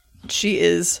stuff. She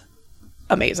is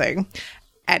amazing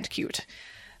and cute.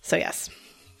 So yes,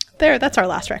 that's our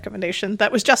last recommendation.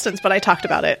 That was Justin's, but I talked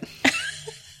about it.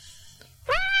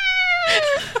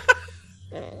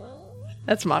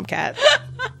 That's Mom Cat.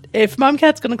 If Mom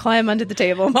Cat's going to climb under the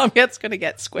table, Mom Cat's going to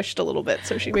get squished a little bit,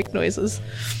 so she makes noises.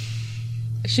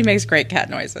 She makes great cat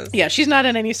noises. Yeah, she's not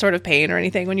in any sort of pain or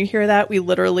anything. When you hear that, we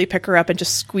literally pick her up and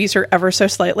just squeeze her ever so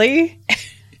slightly,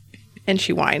 and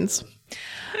she whines.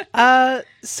 So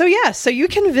you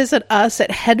can visit us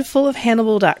at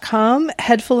headfulofhannibal.com,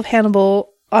 Headful of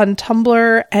Hannibal on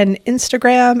Tumblr and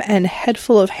Instagram, and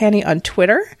Headful of Hanny on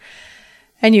Twitter.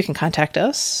 And you can contact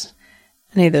us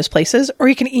any of those places, or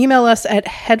you can email us at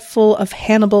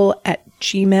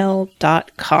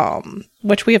headfulofhannibal@gmail.com,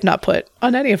 which we have not put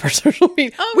on any of our social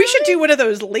media. Oh, we should do one of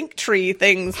those link tree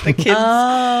things the kids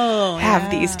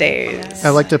have these days.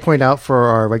 I'd like to point out for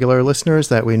our regular listeners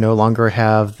that we no longer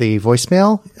have the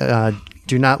voicemail.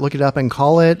 Do not look it up and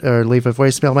call it or leave a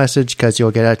voicemail message, because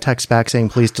you'll get a text back saying,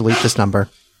 please delete this number.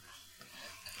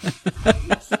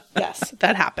 Yes,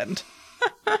 that happened.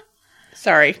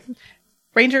 Sorry.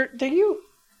 Ranger,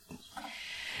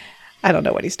 I don't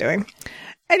know what he's doing.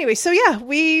 Anyway, so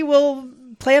we will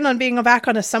plan on being back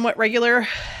on a somewhat regular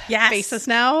basis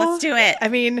now. Let's do it. I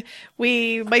mean,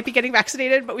 we might be getting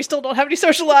vaccinated, but we still don't have any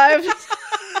social lives.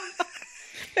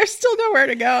 There's still nowhere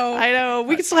to go. I know.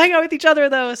 We can still hang out with each other,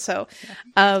 though. So,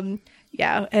 and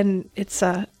it's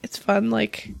fun,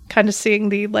 like, kind of seeing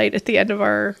the light at the end of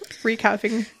our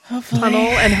recapping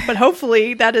tunnel. But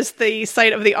hopefully that is the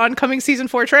site of the oncoming season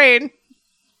 4 train.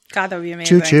 God, that would be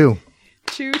amazing. Choo-choo.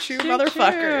 Choo-choo,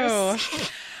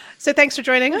 motherfuckers. So thanks for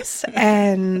joining us,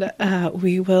 and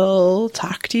we will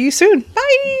talk to you soon.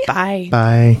 Bye. Bye.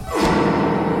 Bye.